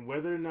again,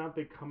 whether or not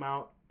they come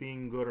out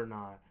being good or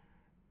not,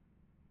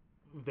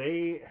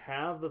 they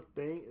have the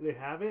thing, they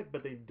have it,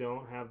 but they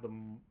don't have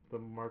the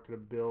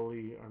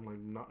marketability and like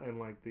not and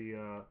like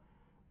the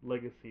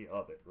legacy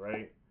of it,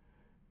 right?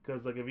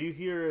 Because like if you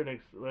hear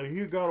like you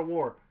hear God of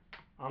War,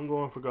 I'm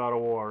going for God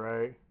of War,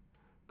 right?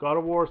 God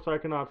of War,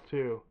 Psychonauts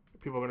 2,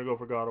 people are gonna go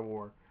for God of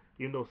War,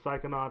 even though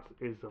Psychonauts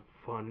is a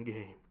fun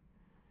game,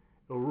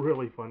 a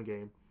really fun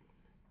game.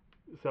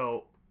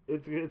 So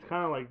it's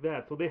kind of like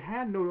that. So they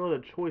had no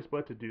other choice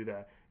but to do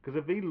that.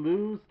 Because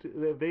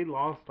if they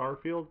lost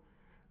Starfield,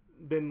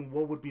 then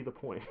what would be the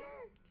point?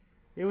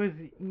 it was,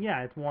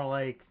 yeah, it's more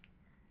like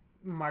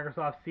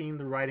Microsoft seeing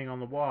the writing on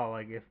the wall.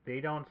 Like, if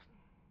they don't,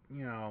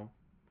 you know,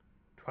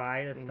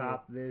 try to Mhm.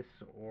 stop this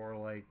or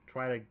like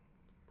try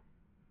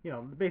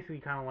to, basically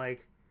kind of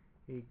like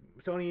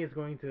Sony is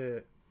going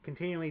to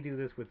continually do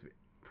this with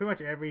pretty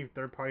much every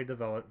third-party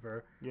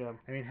developer. Yeah.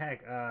 I mean,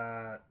 heck,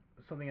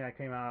 something that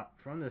came out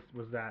from this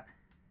was that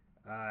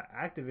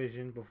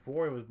Activision,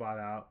 before it was bought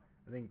out,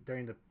 I think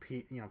during the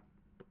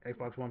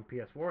Xbox One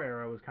PS4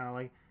 era, was kind of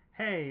like,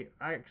 hey,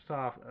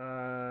 Microsoft,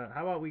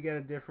 how about we get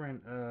a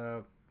different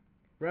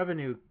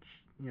revenue,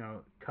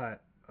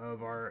 cut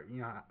of our,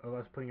 of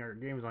us putting our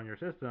games on your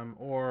system,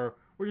 or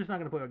we're just not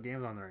going to put our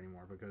games on there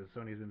anymore because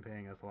Sony's been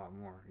paying us a lot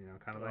more,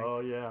 kind of thing. Oh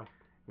yeah.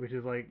 Which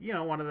is like,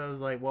 one of those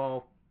like,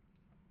 well,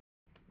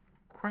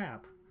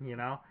 crap, you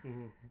know.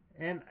 Mhm.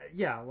 And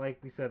yeah, like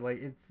we said, like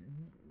it's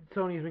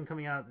Sony's been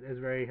coming out as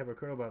very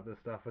hypocritical about this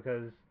stuff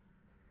because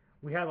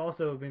we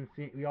also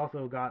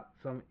got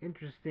some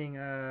interesting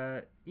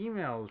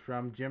emails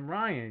from Jim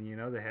Ryan,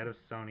 the head of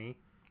Sony.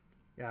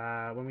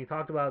 When we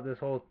talked about this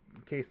whole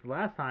case the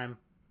last time,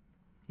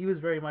 he was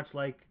very much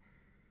like,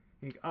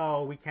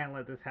 oh, we can't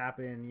let this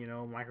happen.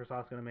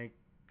 Microsoft's gonna make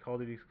Call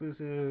of Duty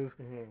exclusive.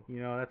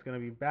 Mhm. That's gonna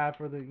be bad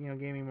for the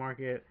gaming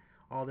market.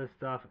 All this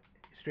stuff,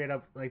 straight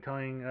up like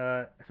telling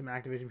some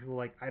Activision people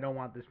like, I don't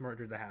want this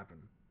merger to happen.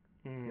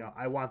 Mhm.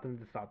 I want them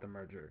to stop the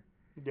merger.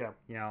 Yeah.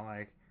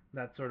 Like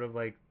that sort of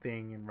like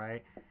thing, and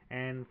right.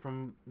 And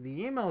from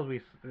the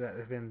emails that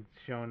have been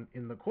shown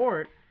in the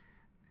court,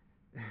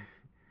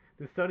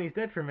 to Sony's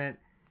detriment,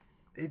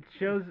 it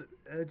shows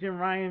Jim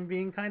Ryan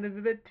being kind of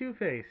a bit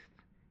two-faced,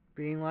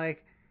 being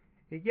like,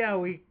 yeah,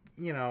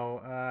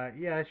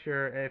 yeah,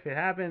 sure, if it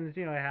happens,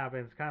 it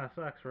happens. Kind of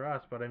sucks for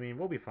us, but I mean,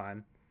 we'll be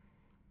fine.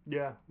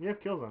 Yeah. Yeah.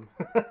 Kills them.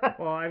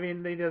 Well, I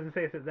mean, he doesn't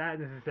say that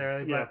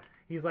necessarily, Yeah. but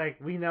he's like,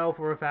 we know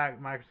for a fact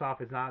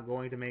Microsoft is not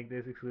going to make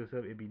this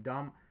exclusive. It'd be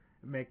dumb.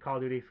 Make Call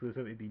of Duty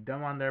exclusive. It'd be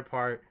dumb on their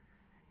part.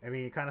 I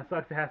mean, it kind of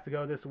sucks it has to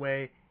go this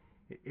way,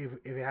 if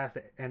it has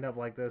to end up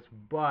like this,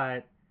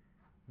 but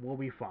we'll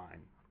be fine.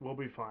 We'll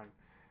be fine.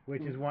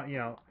 Which is one.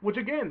 Which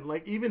again,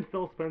 like even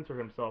Phil Spencer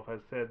himself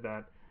has said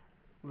that.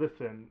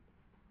 Listen,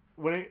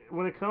 when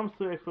it comes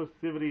to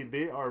exclusivity,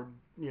 they are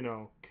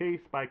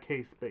case by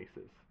case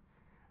basis.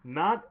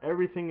 Not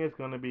everything is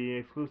going to be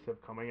exclusive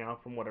coming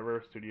out from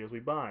whatever studios we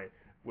buy,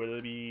 whether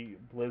it be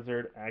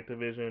Blizzard,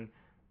 Activision,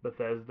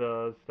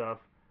 Bethesda stuff.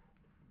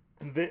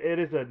 It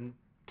is a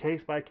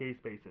case by case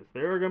basis.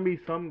 There are going to be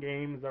some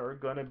games that are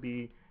going to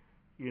be,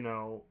 you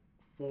know,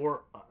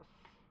 for us,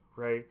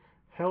 right?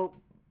 Hell,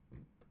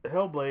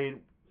 Hellblade,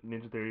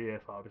 Ninja Theory,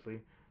 yes,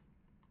 obviously,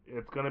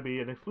 it's going to be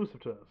an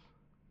exclusive to us.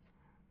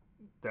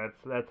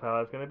 That's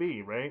how it's going to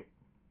be, right?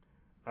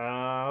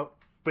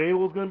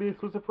 Fable's gonna be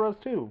exclusive for us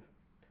too.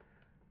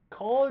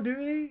 Call of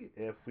Duty,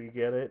 if we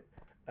get it,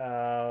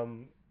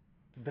 um,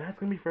 that's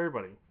gonna be for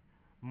everybody.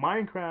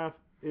 Minecraft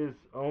is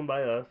owned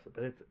by us,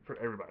 but it's for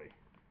everybody.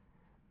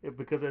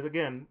 Because it's,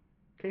 again,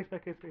 case by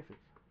case basis.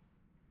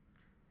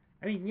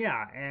 I mean,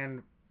 yeah,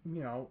 and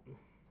you know,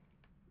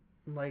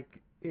 like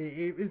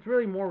it's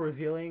really more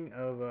revealing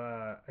of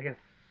I guess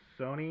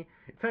Sony.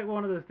 It's like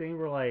one of those things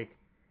where like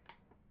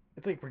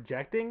it's like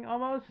projecting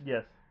almost,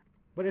 Yes.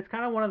 but it's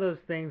kind of one of those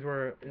things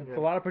where it's Yeah. a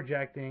lot of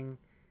projecting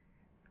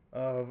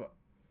of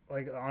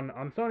like on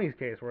Sony's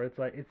case where it's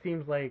like it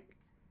seems like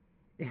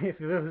if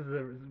this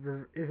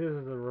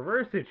is a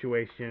reverse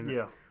situation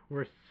Yeah.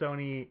 where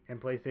Sony and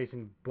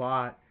PlayStation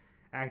bought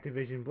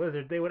Activision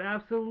Blizzard, they would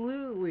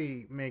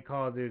absolutely make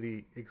Call of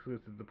Duty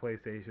exclusive to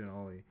PlayStation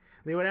only.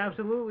 They would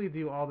absolutely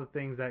do all the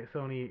things that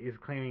Sony is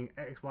claiming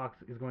Xbox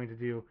is going to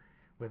do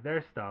with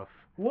their stuff,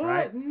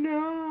 right? What?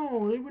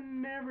 No, they would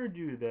never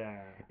do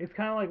that. It's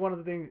kind of like one of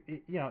the things,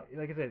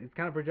 like I said, it's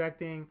kind of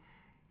projecting,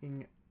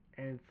 and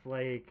it's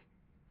like,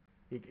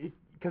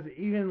 because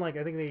even like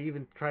I think they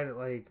even tried it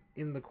like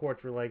in the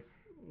courts were like,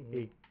 Mhm.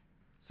 hey,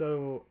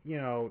 so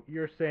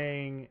you're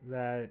saying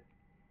that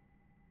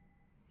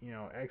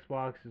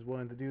Xbox is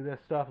willing to do this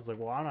stuff. It's like,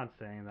 well, I'm not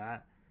saying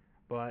that,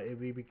 but it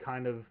would be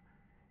kind of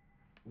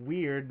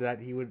weird that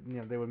he would,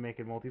 they would make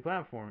it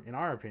multi-platform, in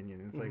our opinion.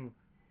 And it's like, Mhm.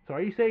 so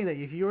are you saying that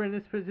if you were in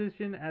this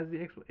position as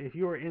if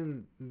you were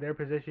in their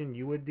position,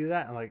 you would do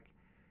that? And like,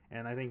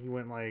 and I think he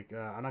went like,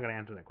 I'm not gonna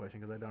answer that question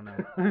because I don't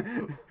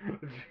know.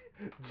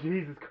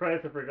 Jesus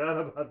Christ, I forgot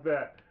about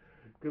that.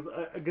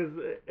 Because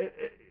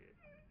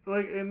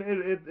like, and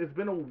it's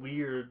been a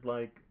weird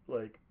like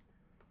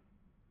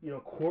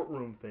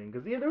courtroom thing.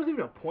 Because yeah, there was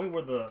even a point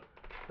where the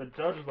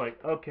judge was like,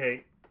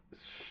 okay,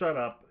 shut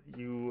up,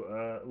 you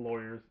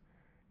lawyers.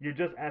 You're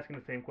just asking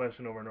the same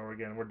question over and over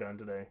again. We're done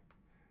today.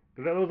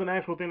 Because that was an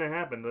actual thing that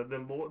happened.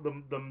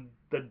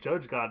 The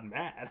judge got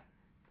mad.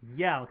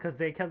 Yeah, because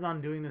they kept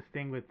on doing this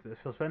thing with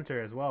Phil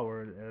Spencer as well,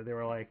 where they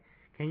were like,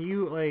 "Can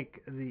you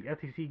like the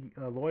FTC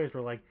lawyers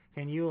were like,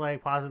 can you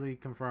like positively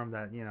confirm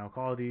that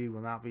Call of Duty will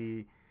not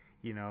be,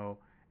 you know,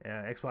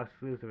 Xbox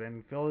exclusive?"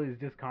 And Phil is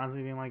just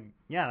constantly being like,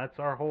 "Yeah, that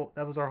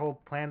was our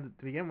whole plan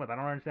to begin with. I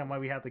don't understand why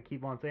we have to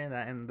keep on saying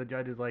that." And the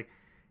judge is like,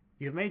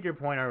 "You've made your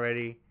point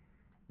already.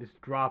 Just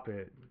drop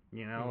it.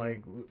 Mm-hmm.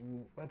 Like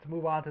let's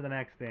move on to the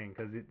next thing."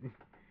 Because it,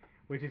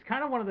 which is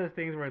kind of one of those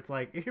things where it's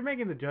like, if you're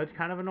making the judge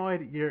kind of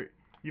annoyed,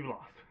 You've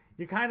lost.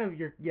 you're kind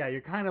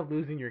of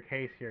losing your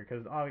case here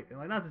because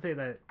like not to say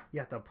that you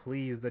have to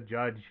please the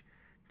judge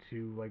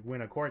to like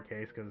win a court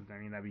case because I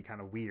mean that'd be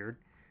kind of weird.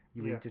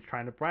 You'd be Yeah. just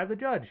trying to bribe the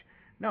judge.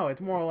 No, it's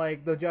more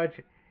like the judge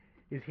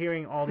is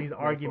hearing all these Nice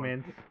one.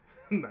 arguments.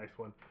 Nice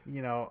one.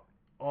 You know,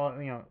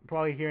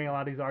 probably hearing a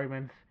lot of these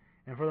arguments,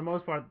 and for the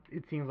most part,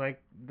 it seems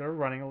like they're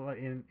running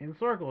in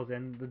circles,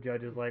 and the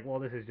judge is like, well,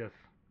 this is just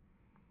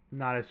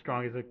not as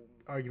strong as a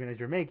argument as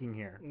you're making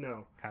here,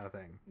 No. kind of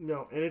thing.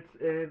 No, and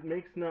it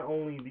makes not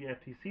only the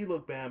FTC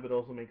look bad, but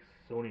also makes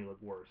Sony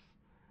look worse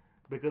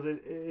because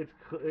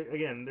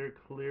again they're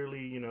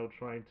clearly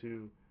trying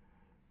to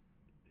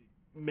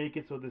make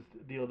it so this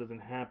deal doesn't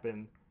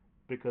happen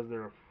because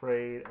they're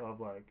afraid of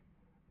like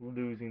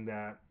losing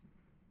the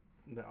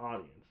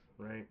audience,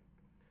 right?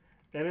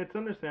 And it's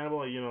understandable,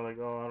 like, like,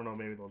 oh, I don't know,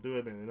 maybe they'll do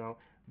it, maybe they don't.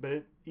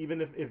 But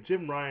even if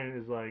Jim Ryan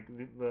is like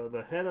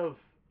the head of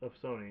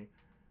Sony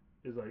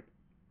is like,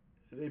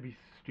 it'd be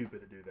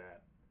stupid to do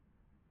that,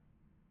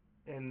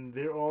 and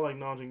they're all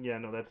acknowledging, yeah,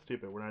 no, that's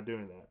stupid. We're not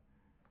doing that.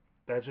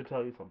 That should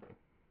tell you something,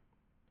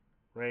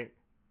 right?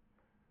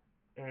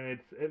 And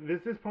this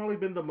has probably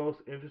been the most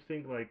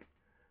interesting like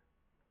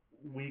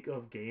week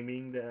of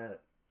gaming that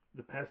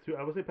the past two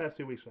I would say past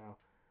 2 weeks now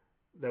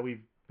that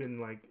we've been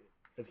like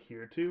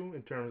adhered to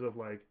in terms of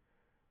like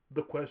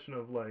the question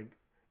of like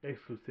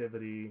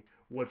exclusivity,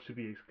 what should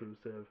be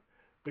exclusive,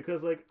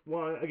 because like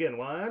while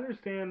I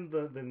understand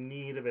the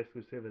need of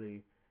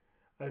exclusivity,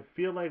 I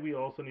feel like we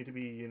also need to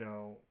be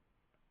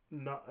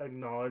not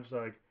acknowledge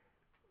like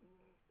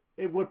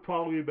it would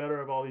probably be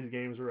better if all these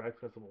games were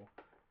accessible.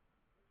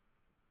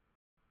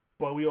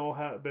 But we all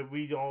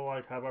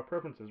like have our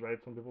preferences, right?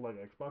 Some people like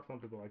Xbox, some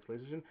people like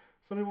PlayStation,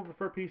 some people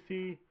prefer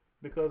PC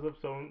because of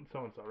so and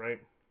so, right?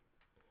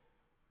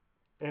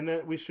 And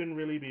that we shouldn't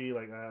really be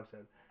like I have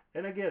said,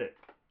 and I get it.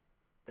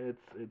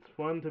 It's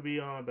fun to be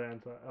on a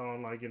band side,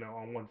 on like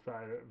on one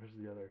side versus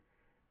the other,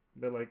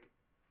 but like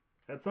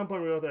at some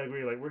point we have to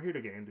agree like we're here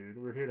to game,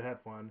 dude. We're here to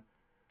have fun.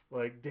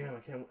 Like damn, I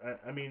can't.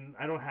 I mean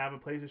I don't have a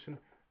PlayStation,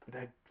 but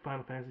that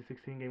Final Fantasy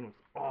 16 game looks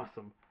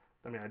awesome.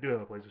 I mean I do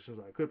have a PlayStation,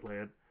 so I could play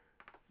it,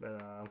 but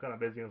I'm kind of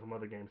busy on some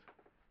other games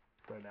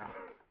right now.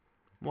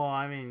 Well,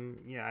 I mean,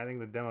 yeah, I think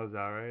the demo's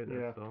out, right? That's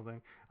Yeah. the whole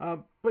thing.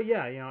 But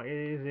yeah, it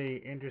is a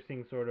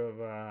interesting sort of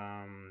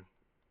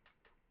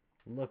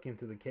look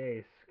into the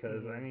case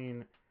because I Mhm.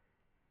 mean,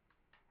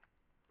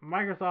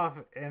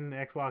 Microsoft and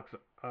Xbox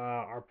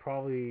are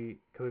probably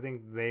because I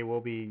think they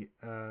will be.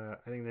 I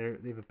think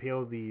they've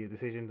appealed the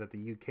decisions that the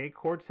UK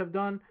courts have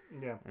done,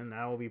 Yeah. and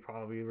that will be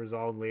probably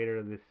resolved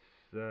later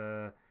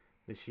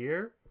this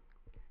year.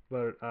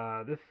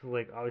 But this is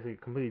like obviously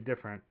completely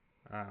different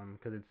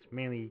because it's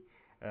mainly,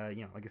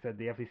 like I said,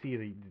 the FTC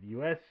is a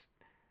U.S.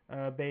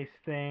 Based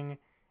thing,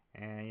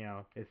 and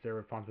it's their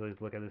responsibility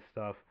to look at this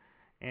stuff.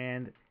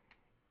 And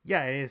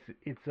yeah,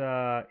 it's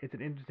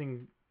an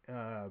interesting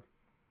uh,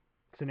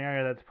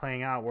 scenario that's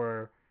playing out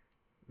where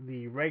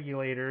the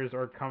regulators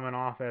are coming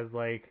off as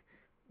like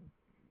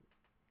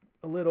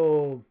a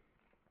little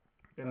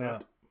uh,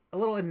 Inept. a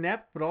little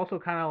inept, but also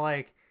kind of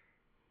like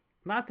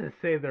not to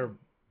say they're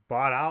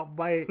bought out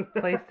by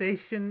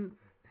PlayStation.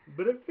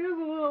 But it feels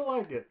a little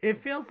like it.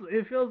 It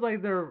feels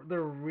like they're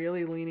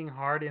really leaning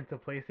hard into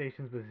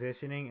PlayStation's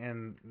positioning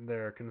and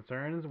their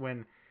concerns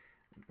when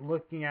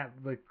looking at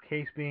the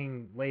case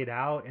being laid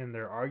out and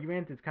their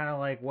argument. It's kind of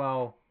like,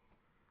 well,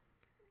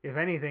 if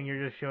anything,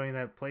 you're just showing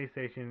that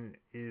PlayStation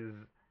is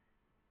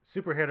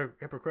super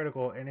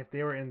hypocritical, and if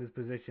they were in this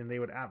position, they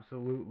would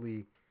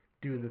absolutely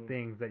do the Mm.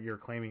 things that you're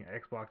claiming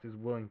Xbox is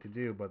willing to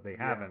do, but they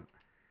Yeah. haven't.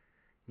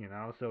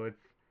 So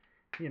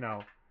you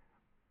know,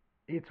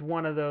 it's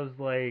one of those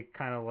like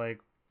kind of like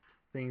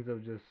things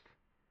of just,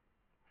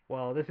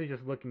 well, this is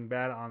just looking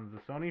bad on the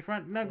Sony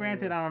front. Now,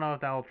 granted, Mm. I don't know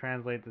if that will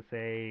translate to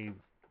say,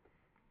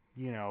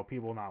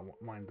 people not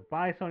wanting to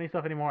buy Sony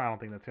stuff anymore. I don't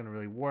think that's gonna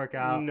really work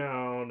out.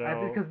 No,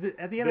 no. Because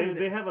at the end of They the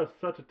day, they have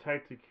such a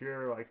tight,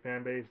 secure like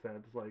fan base that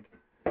it's like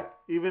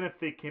even if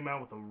they came out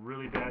with a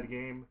really bad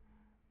game,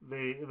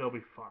 they'll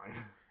be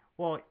fine.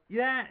 well,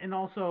 yeah, and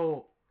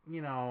also,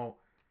 you know,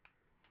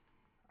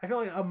 I feel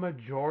like a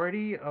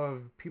majority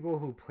of people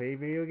who play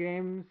video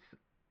games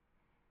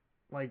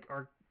like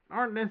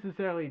aren't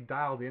necessarily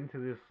dialed into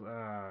this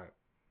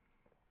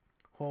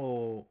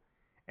whole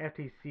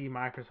FTC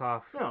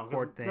Microsoft No,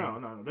 court no, thing.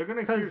 no. They're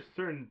gonna Because hear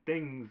certain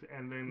things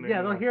and then they're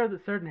yeah, they'll gonna. hear the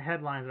certain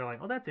headlines. They're like,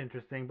 "Oh, that's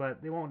interesting,"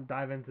 but they won't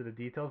dive into the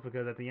details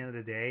because at the end of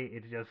the day,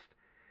 it's just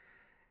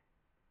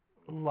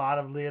a lot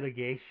of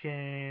litigation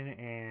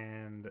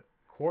and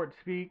court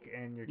speak,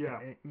 and Yeah.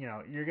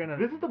 you're gonna.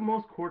 This is the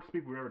most court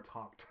speak we've ever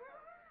talked.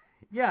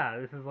 Yeah,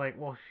 this is like,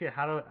 well, shit.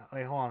 How do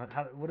like hold on?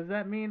 What does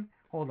that mean?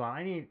 Hold on,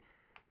 I need.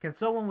 Can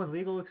someone with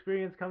legal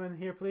experience come in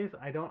here, please?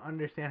 I don't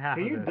understand half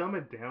Can of you this. dumb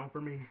it down for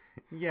me?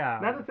 Yeah.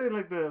 Not to say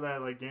like that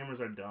like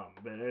gamers are dumb,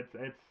 but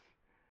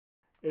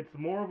it's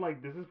more of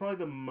like this is probably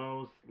the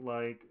most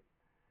like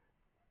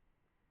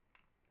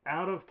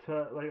out of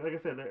like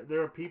I said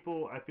there are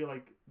people I feel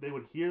like they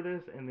would hear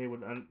this and they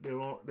would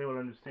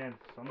understand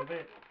some of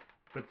it,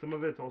 but some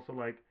of it's also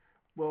like,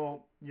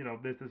 well,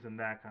 this and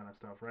that kind of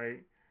stuff, right?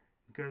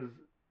 Because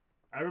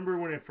I remember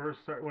when it first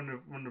start when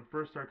it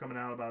first started coming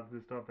out about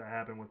this stuff that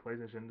happened with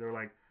PlayStation, they were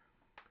like,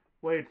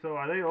 wait, so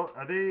are they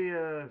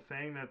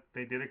saying that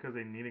they did it because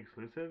they need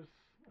exclusives?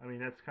 I mean,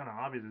 that's kind of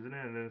obvious, isn't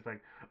it? And then it's like,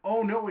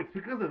 oh no, it's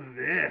because of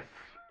this.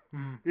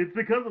 Mm. It's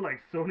because of like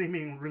Sony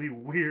being really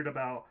weird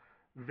about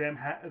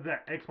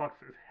that Xbox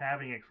is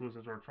having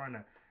exclusives or trying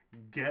to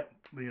get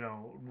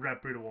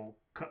reputable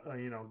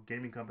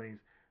gaming companies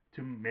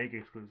to make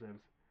exclusives,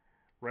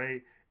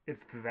 right?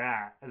 It's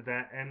that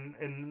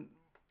and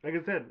like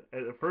I said,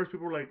 at first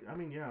people were like, I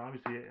mean, yeah,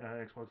 obviously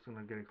Xbox is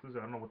gonna get exclusive.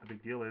 I don't know what the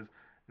big deal is.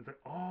 It's like,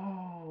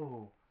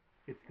 oh,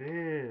 it's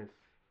this.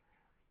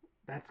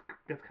 That's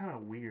that's kind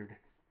of weird,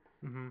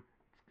 Mhm.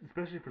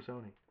 especially for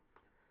Sony.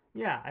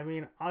 Yeah, I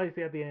mean,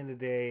 obviously, at the end of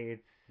the day,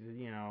 it's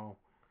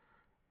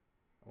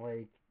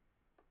like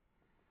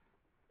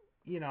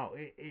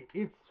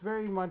it's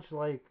very much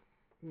like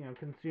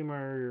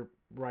consumer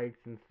rights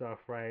and stuff,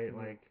 right? Mm-hmm.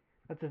 Like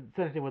that's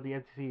essentially what the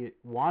FTC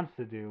wants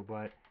to do,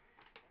 but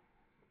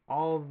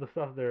all of the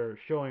stuff they're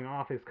showing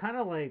off is kind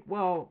of like,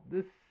 well,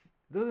 this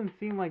doesn't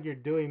seem like you're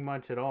doing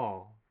much at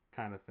all,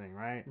 kind of thing,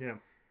 right? Yeah.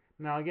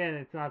 Now, again,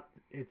 it's not.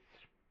 It's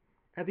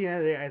at the end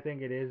of the day, I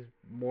think it is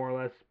more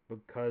or less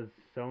because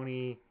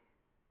Sony,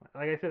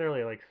 like I said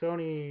earlier, like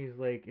Sony's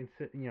like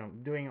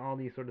doing all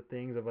these sort of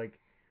things of like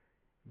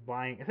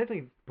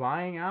essentially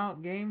buying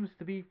out games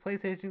to be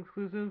PlayStation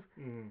exclusive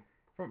Mm-hmm.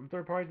 from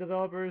third party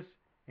developers,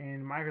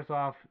 and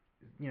Microsoft,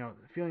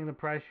 feeling the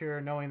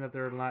pressure, knowing that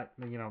they're not,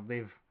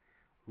 they've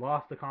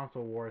lost the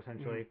console war Mm-hmm.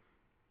 essentially,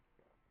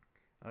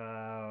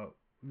 uh,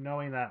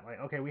 knowing that like,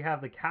 okay, we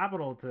have the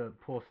capital to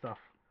pull stuff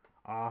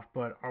off,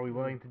 but are we Mm-hmm.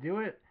 willing to do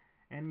it?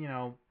 And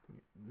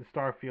the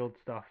Starfield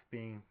stuff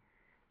being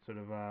sort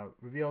of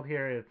revealed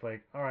here, it's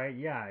like, all right,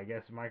 yeah, I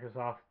guess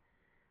Microsoft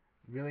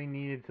really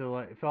needed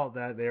to felt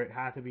that they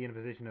had to be in a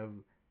position of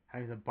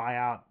having to buy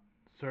out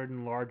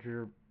certain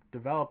larger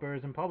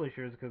developers and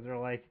publishers because they're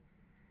like,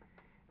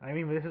 I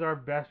mean, this is our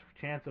best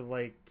chance of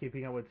like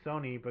keeping up with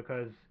Sony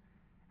because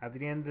at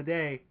the end of the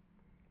day,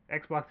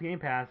 Xbox Game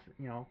Pass,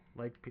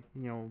 like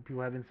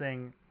people have been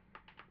saying,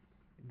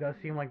 does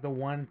seem like the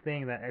one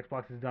thing that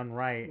Xbox has done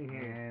right, Mm-hmm.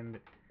 and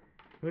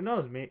who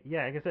knows?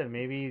 Yeah, like I said,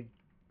 maybe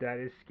that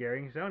is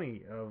scaring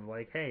Sony of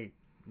like, hey,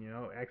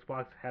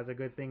 Xbox has a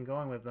good thing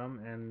going with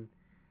them, and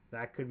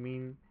that could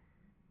mean,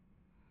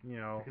 you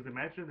know, Because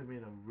imagine they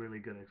made a really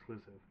good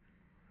exclusive.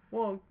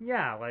 well,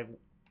 yeah, like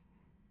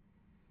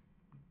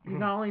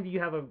not only do you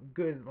have a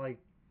good like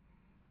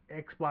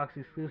Xbox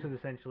exclusive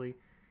essentially,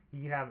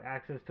 you have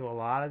access to a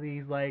lot of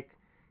these like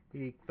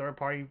The third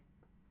party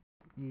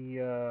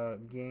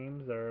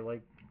games are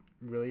like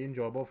really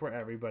enjoyable for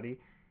everybody.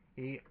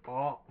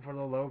 All for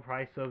the low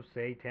price of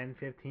say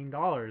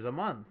 $10-15 a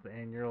month,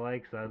 and you're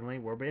like suddenly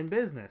we're in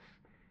business.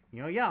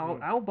 Yeah,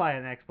 Mm. I'll buy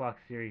an Xbox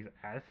Series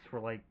S for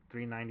like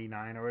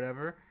 $3.99 or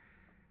whatever,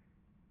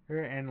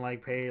 and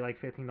like pay like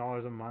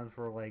 $15 a month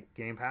for like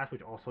Game Pass,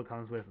 which also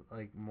comes with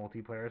like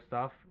multiplayer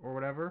stuff or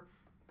whatever.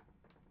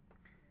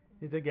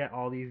 To get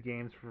all these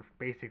games for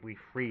basically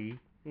free,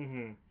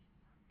 Mhm.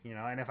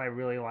 and if I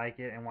really like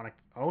it and want to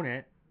own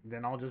it,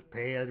 then I'll just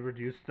pay a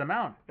reduced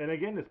amount. And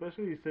again,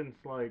 especially since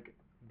like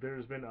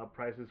there's been up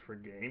prices for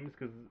games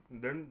because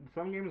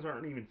some games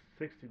aren't even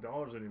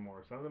 $60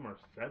 anymore. Some of them are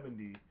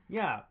 70.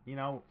 Yeah,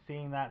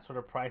 seeing that sort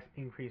of price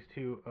increase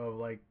too of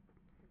like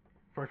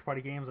first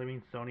party games. I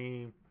mean,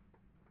 Sony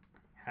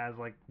has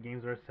like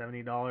games that are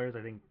 $70.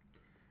 I think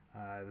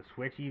the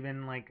Switch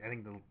even like I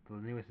think the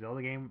newest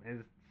Zelda game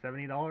is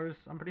 $70.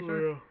 I'm pretty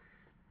sure.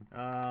 Oh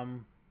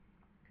Um,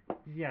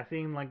 yeah,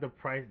 seeing like the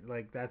price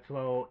like that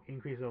slow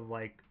increase of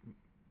like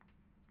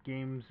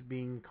games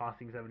being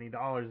costing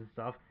 $70 and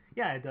stuff.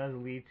 Yeah, it does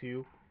lead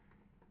to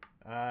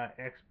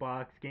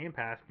Xbox Game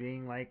Pass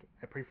being like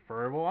a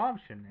preferable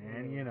option, yeah.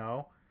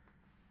 and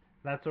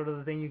that's sort of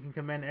the thing you can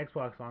commend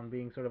Xbox on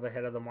being sort of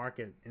ahead of the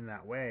market in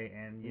that way,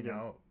 and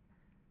Yeah.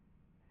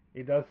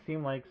 it does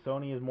seem like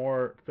Sony is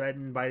more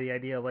threatened by the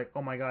idea of like,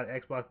 oh my god,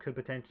 Xbox could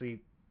potentially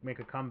make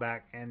a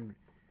comeback and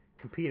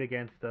compete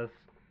against us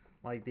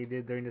like they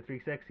did during the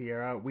 360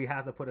 era. We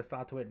have to put a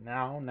stop to it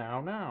now,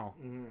 now, now.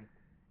 Mhm.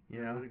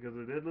 You know? Because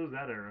they did lose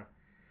that era.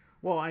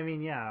 Well, I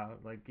mean, yeah,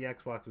 like the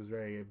Xbox was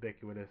very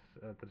ubiquitous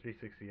at the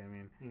 360. I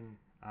mean,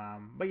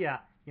 Mhm. but yeah,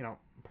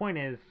 point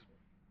is,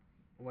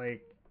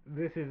 like,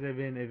 this has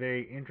been a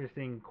very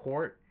interesting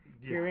court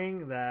Yeah.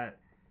 hearing that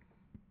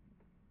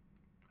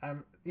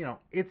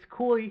it's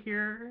cool to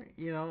hear,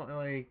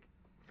 like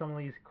some of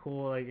these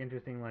cool, like,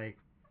 interesting, like,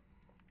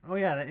 oh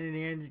yeah, the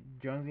Indiana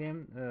Jones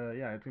game,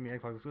 yeah, it's gonna be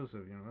Xbox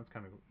exclusive. That's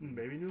kind of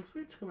Maybe new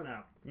Switch coming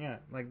out. yeah,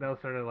 like those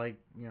sort of like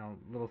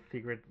little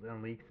secrets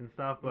and leaks and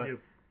stuff, but Yeah.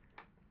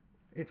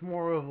 it's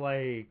more of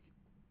like,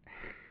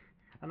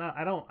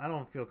 I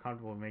don't feel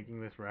comfortable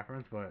making this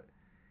reference, but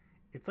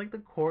it's like the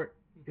court,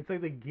 it's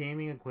like the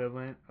gaming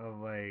equivalent of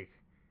like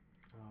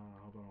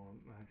Hold on.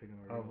 I think I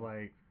know where you're of going.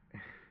 like I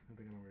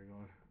think I know where you're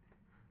going.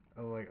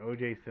 of like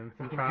O.J.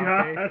 Simpson Oh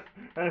trial case.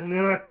 God! I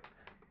knew it.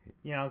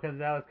 Because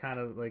that was kind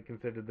of like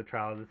considered the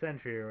trial of the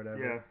century or whatever.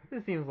 Yeah.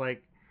 This seems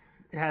like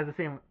it has the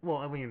same. Well,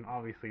 I mean,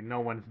 obviously, no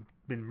one's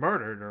been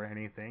murdered or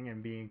anything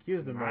and being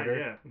accused of Not murder.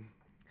 yet.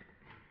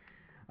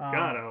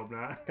 God, Um, I hope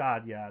not.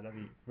 God, yeah, that'd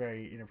be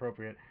very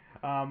inappropriate.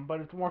 But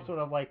it's more sort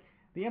of like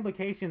the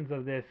implications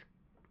of this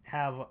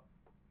have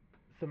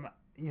some,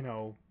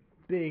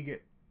 big,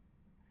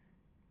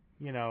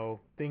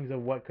 things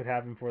of what could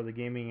happen for the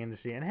gaming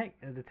industry and heck,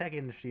 the tech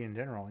industry in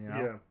general.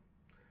 Yeah.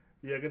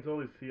 Yeah, I can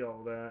totally see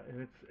all that,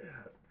 and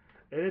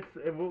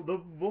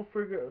we'll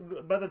figure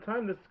by the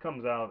time this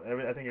comes out.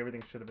 I think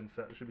everything should be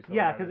settled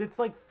Yeah, by because then. it's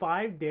like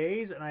 5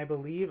 days, and I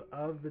believe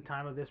of the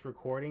time of this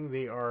recording,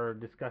 they are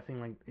discussing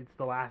like it's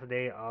the last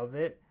day of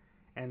it,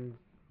 and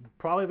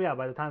probably yeah,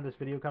 by the time this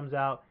video comes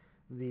out,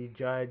 the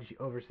judge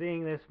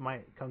overseeing this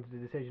might come to the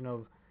decision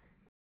of,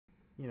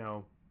 you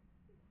know,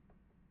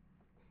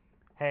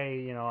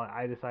 hey,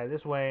 I decide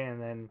this way,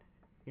 and then,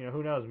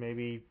 who knows,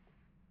 maybe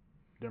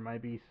there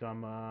might be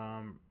some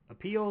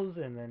appeals,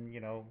 and then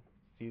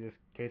see this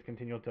case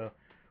continue to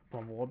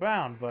fumble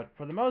around. But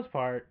for the most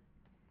part,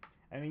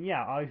 I mean,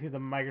 yeah, obviously the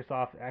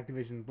Microsoft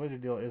Activision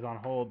Blizzard deal is on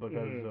hold because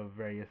Mm-hmm. of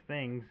various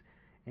things,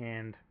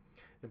 and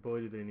And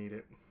boy, do they need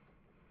it.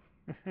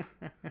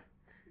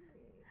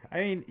 I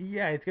mean,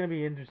 yeah, it's gonna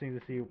be interesting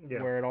to see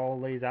Yeah. where it all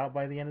lays out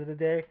by the end of the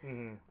day.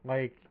 Mm-hmm.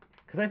 Like,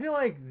 because I feel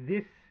like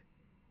this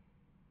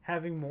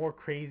having more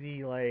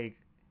crazy like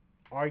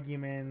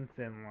arguments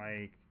and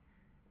like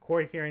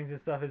court hearings and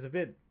stuff is a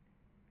bit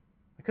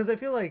because I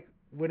feel like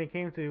when it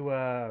came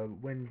to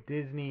when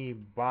Disney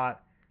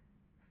bought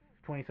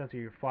 20th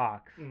Century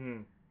Fox,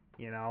 Mm-hmm.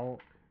 you know,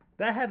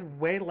 that had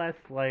way less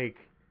like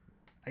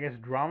I guess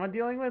drama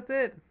dealing with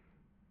it.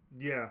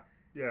 Yeah.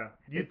 Yeah.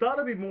 You It's thought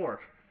it'd be more,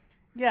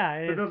 yeah,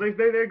 and but no, it's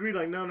they agreed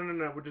like no,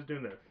 we're just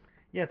doing this.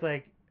 yeah, it's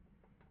like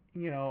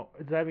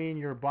does that mean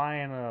you're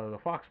buying the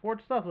Fox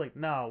Sports stuff? Like,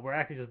 no, we're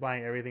actually just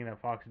buying everything that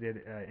Fox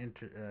did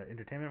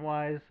entertainment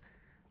wise.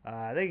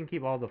 They can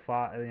keep all the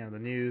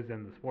news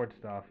and the sports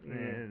stuff.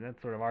 Mm-hmm. That's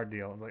sort of our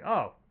deal. It's like,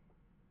 oh,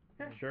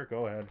 yeah, sure,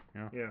 go ahead.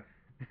 Yeah. Yeah.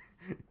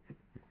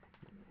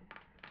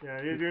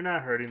 You're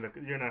not hurting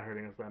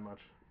us that much.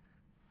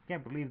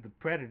 Can't believe the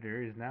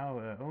Predator is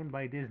now owned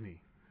by Disney.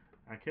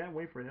 I can't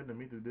wait for him to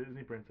meet the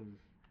Disney princesses.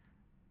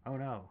 Oh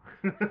no.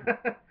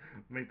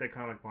 Make that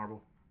comic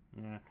Marvel.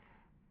 Yeah.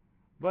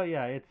 But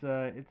yeah, it's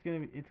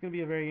gonna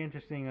be a very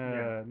interesting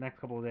Yeah. next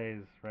couple of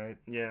days, right?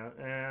 Yeah,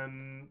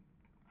 and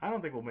I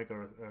don't think we'll make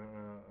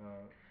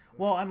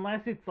Well,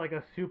 unless it's like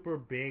a super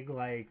big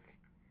like,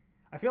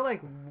 I feel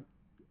like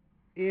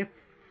if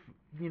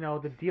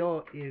the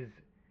deal is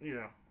you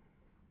know,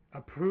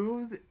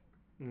 approved,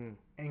 Mm.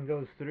 and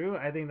goes through,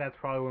 I think that's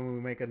probably when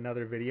we make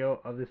another video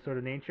of this sort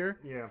of nature.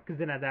 Yeah. Because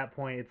then at that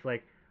point, it's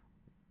like,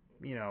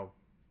 you know,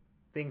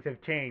 things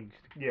have changed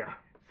Yeah.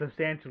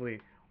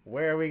 substantially.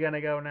 Where are we gonna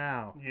go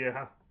now?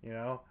 Yeah. You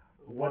know,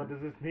 What does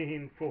this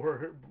mean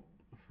for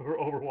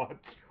Overwatch?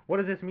 what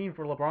does this mean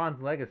for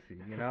LeBron's legacy?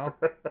 You know.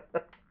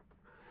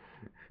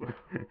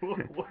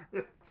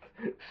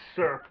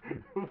 Sure,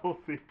 we'll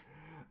see.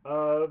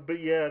 But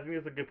yeah, I think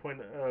it's a good place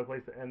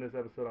to end this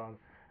episode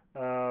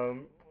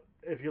on.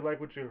 If you like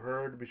what you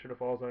heard, be sure to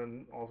follow us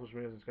on all social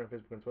media: Instagram,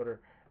 Facebook, and Twitter.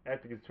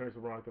 Activision Turns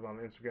We're active on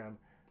Instagram.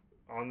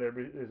 On there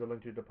is a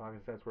link to the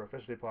podcast sense. We're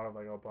officially part of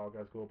like all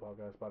podcasts, Google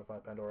Podcasts,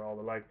 Spotify, Pandora, all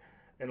the like,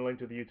 and a link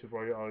to the YouTube for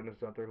all your audience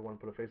out there who want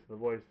to put a face to the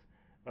voice.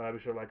 Be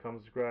sure to like,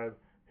 comment, subscribe,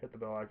 hit the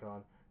bell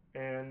icon,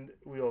 and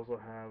we also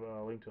have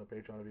a link to a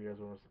Patreon if you guys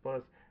want to support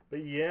us.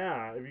 But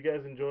yeah, if you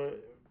guys enjoy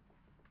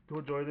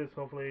this,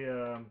 hopefully,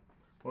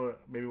 well,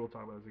 maybe we'll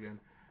talk about this again.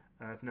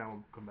 If not,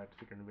 we'll come back to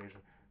Secret Invasion.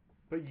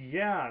 But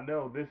yeah,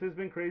 no, this has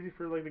been crazy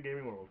for like the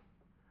gaming world.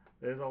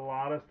 There's a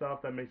lot of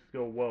stuff that makes us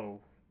go, whoa,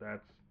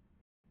 that's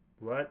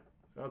what?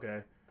 Okay.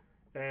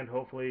 And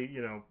hopefully,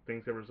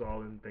 things get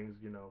resolved and things,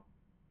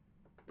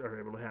 are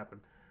able to happen.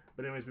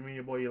 But anyways, me and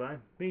your boy Eli.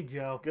 Me,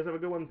 Joe. Guys have a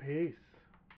good one. Peace.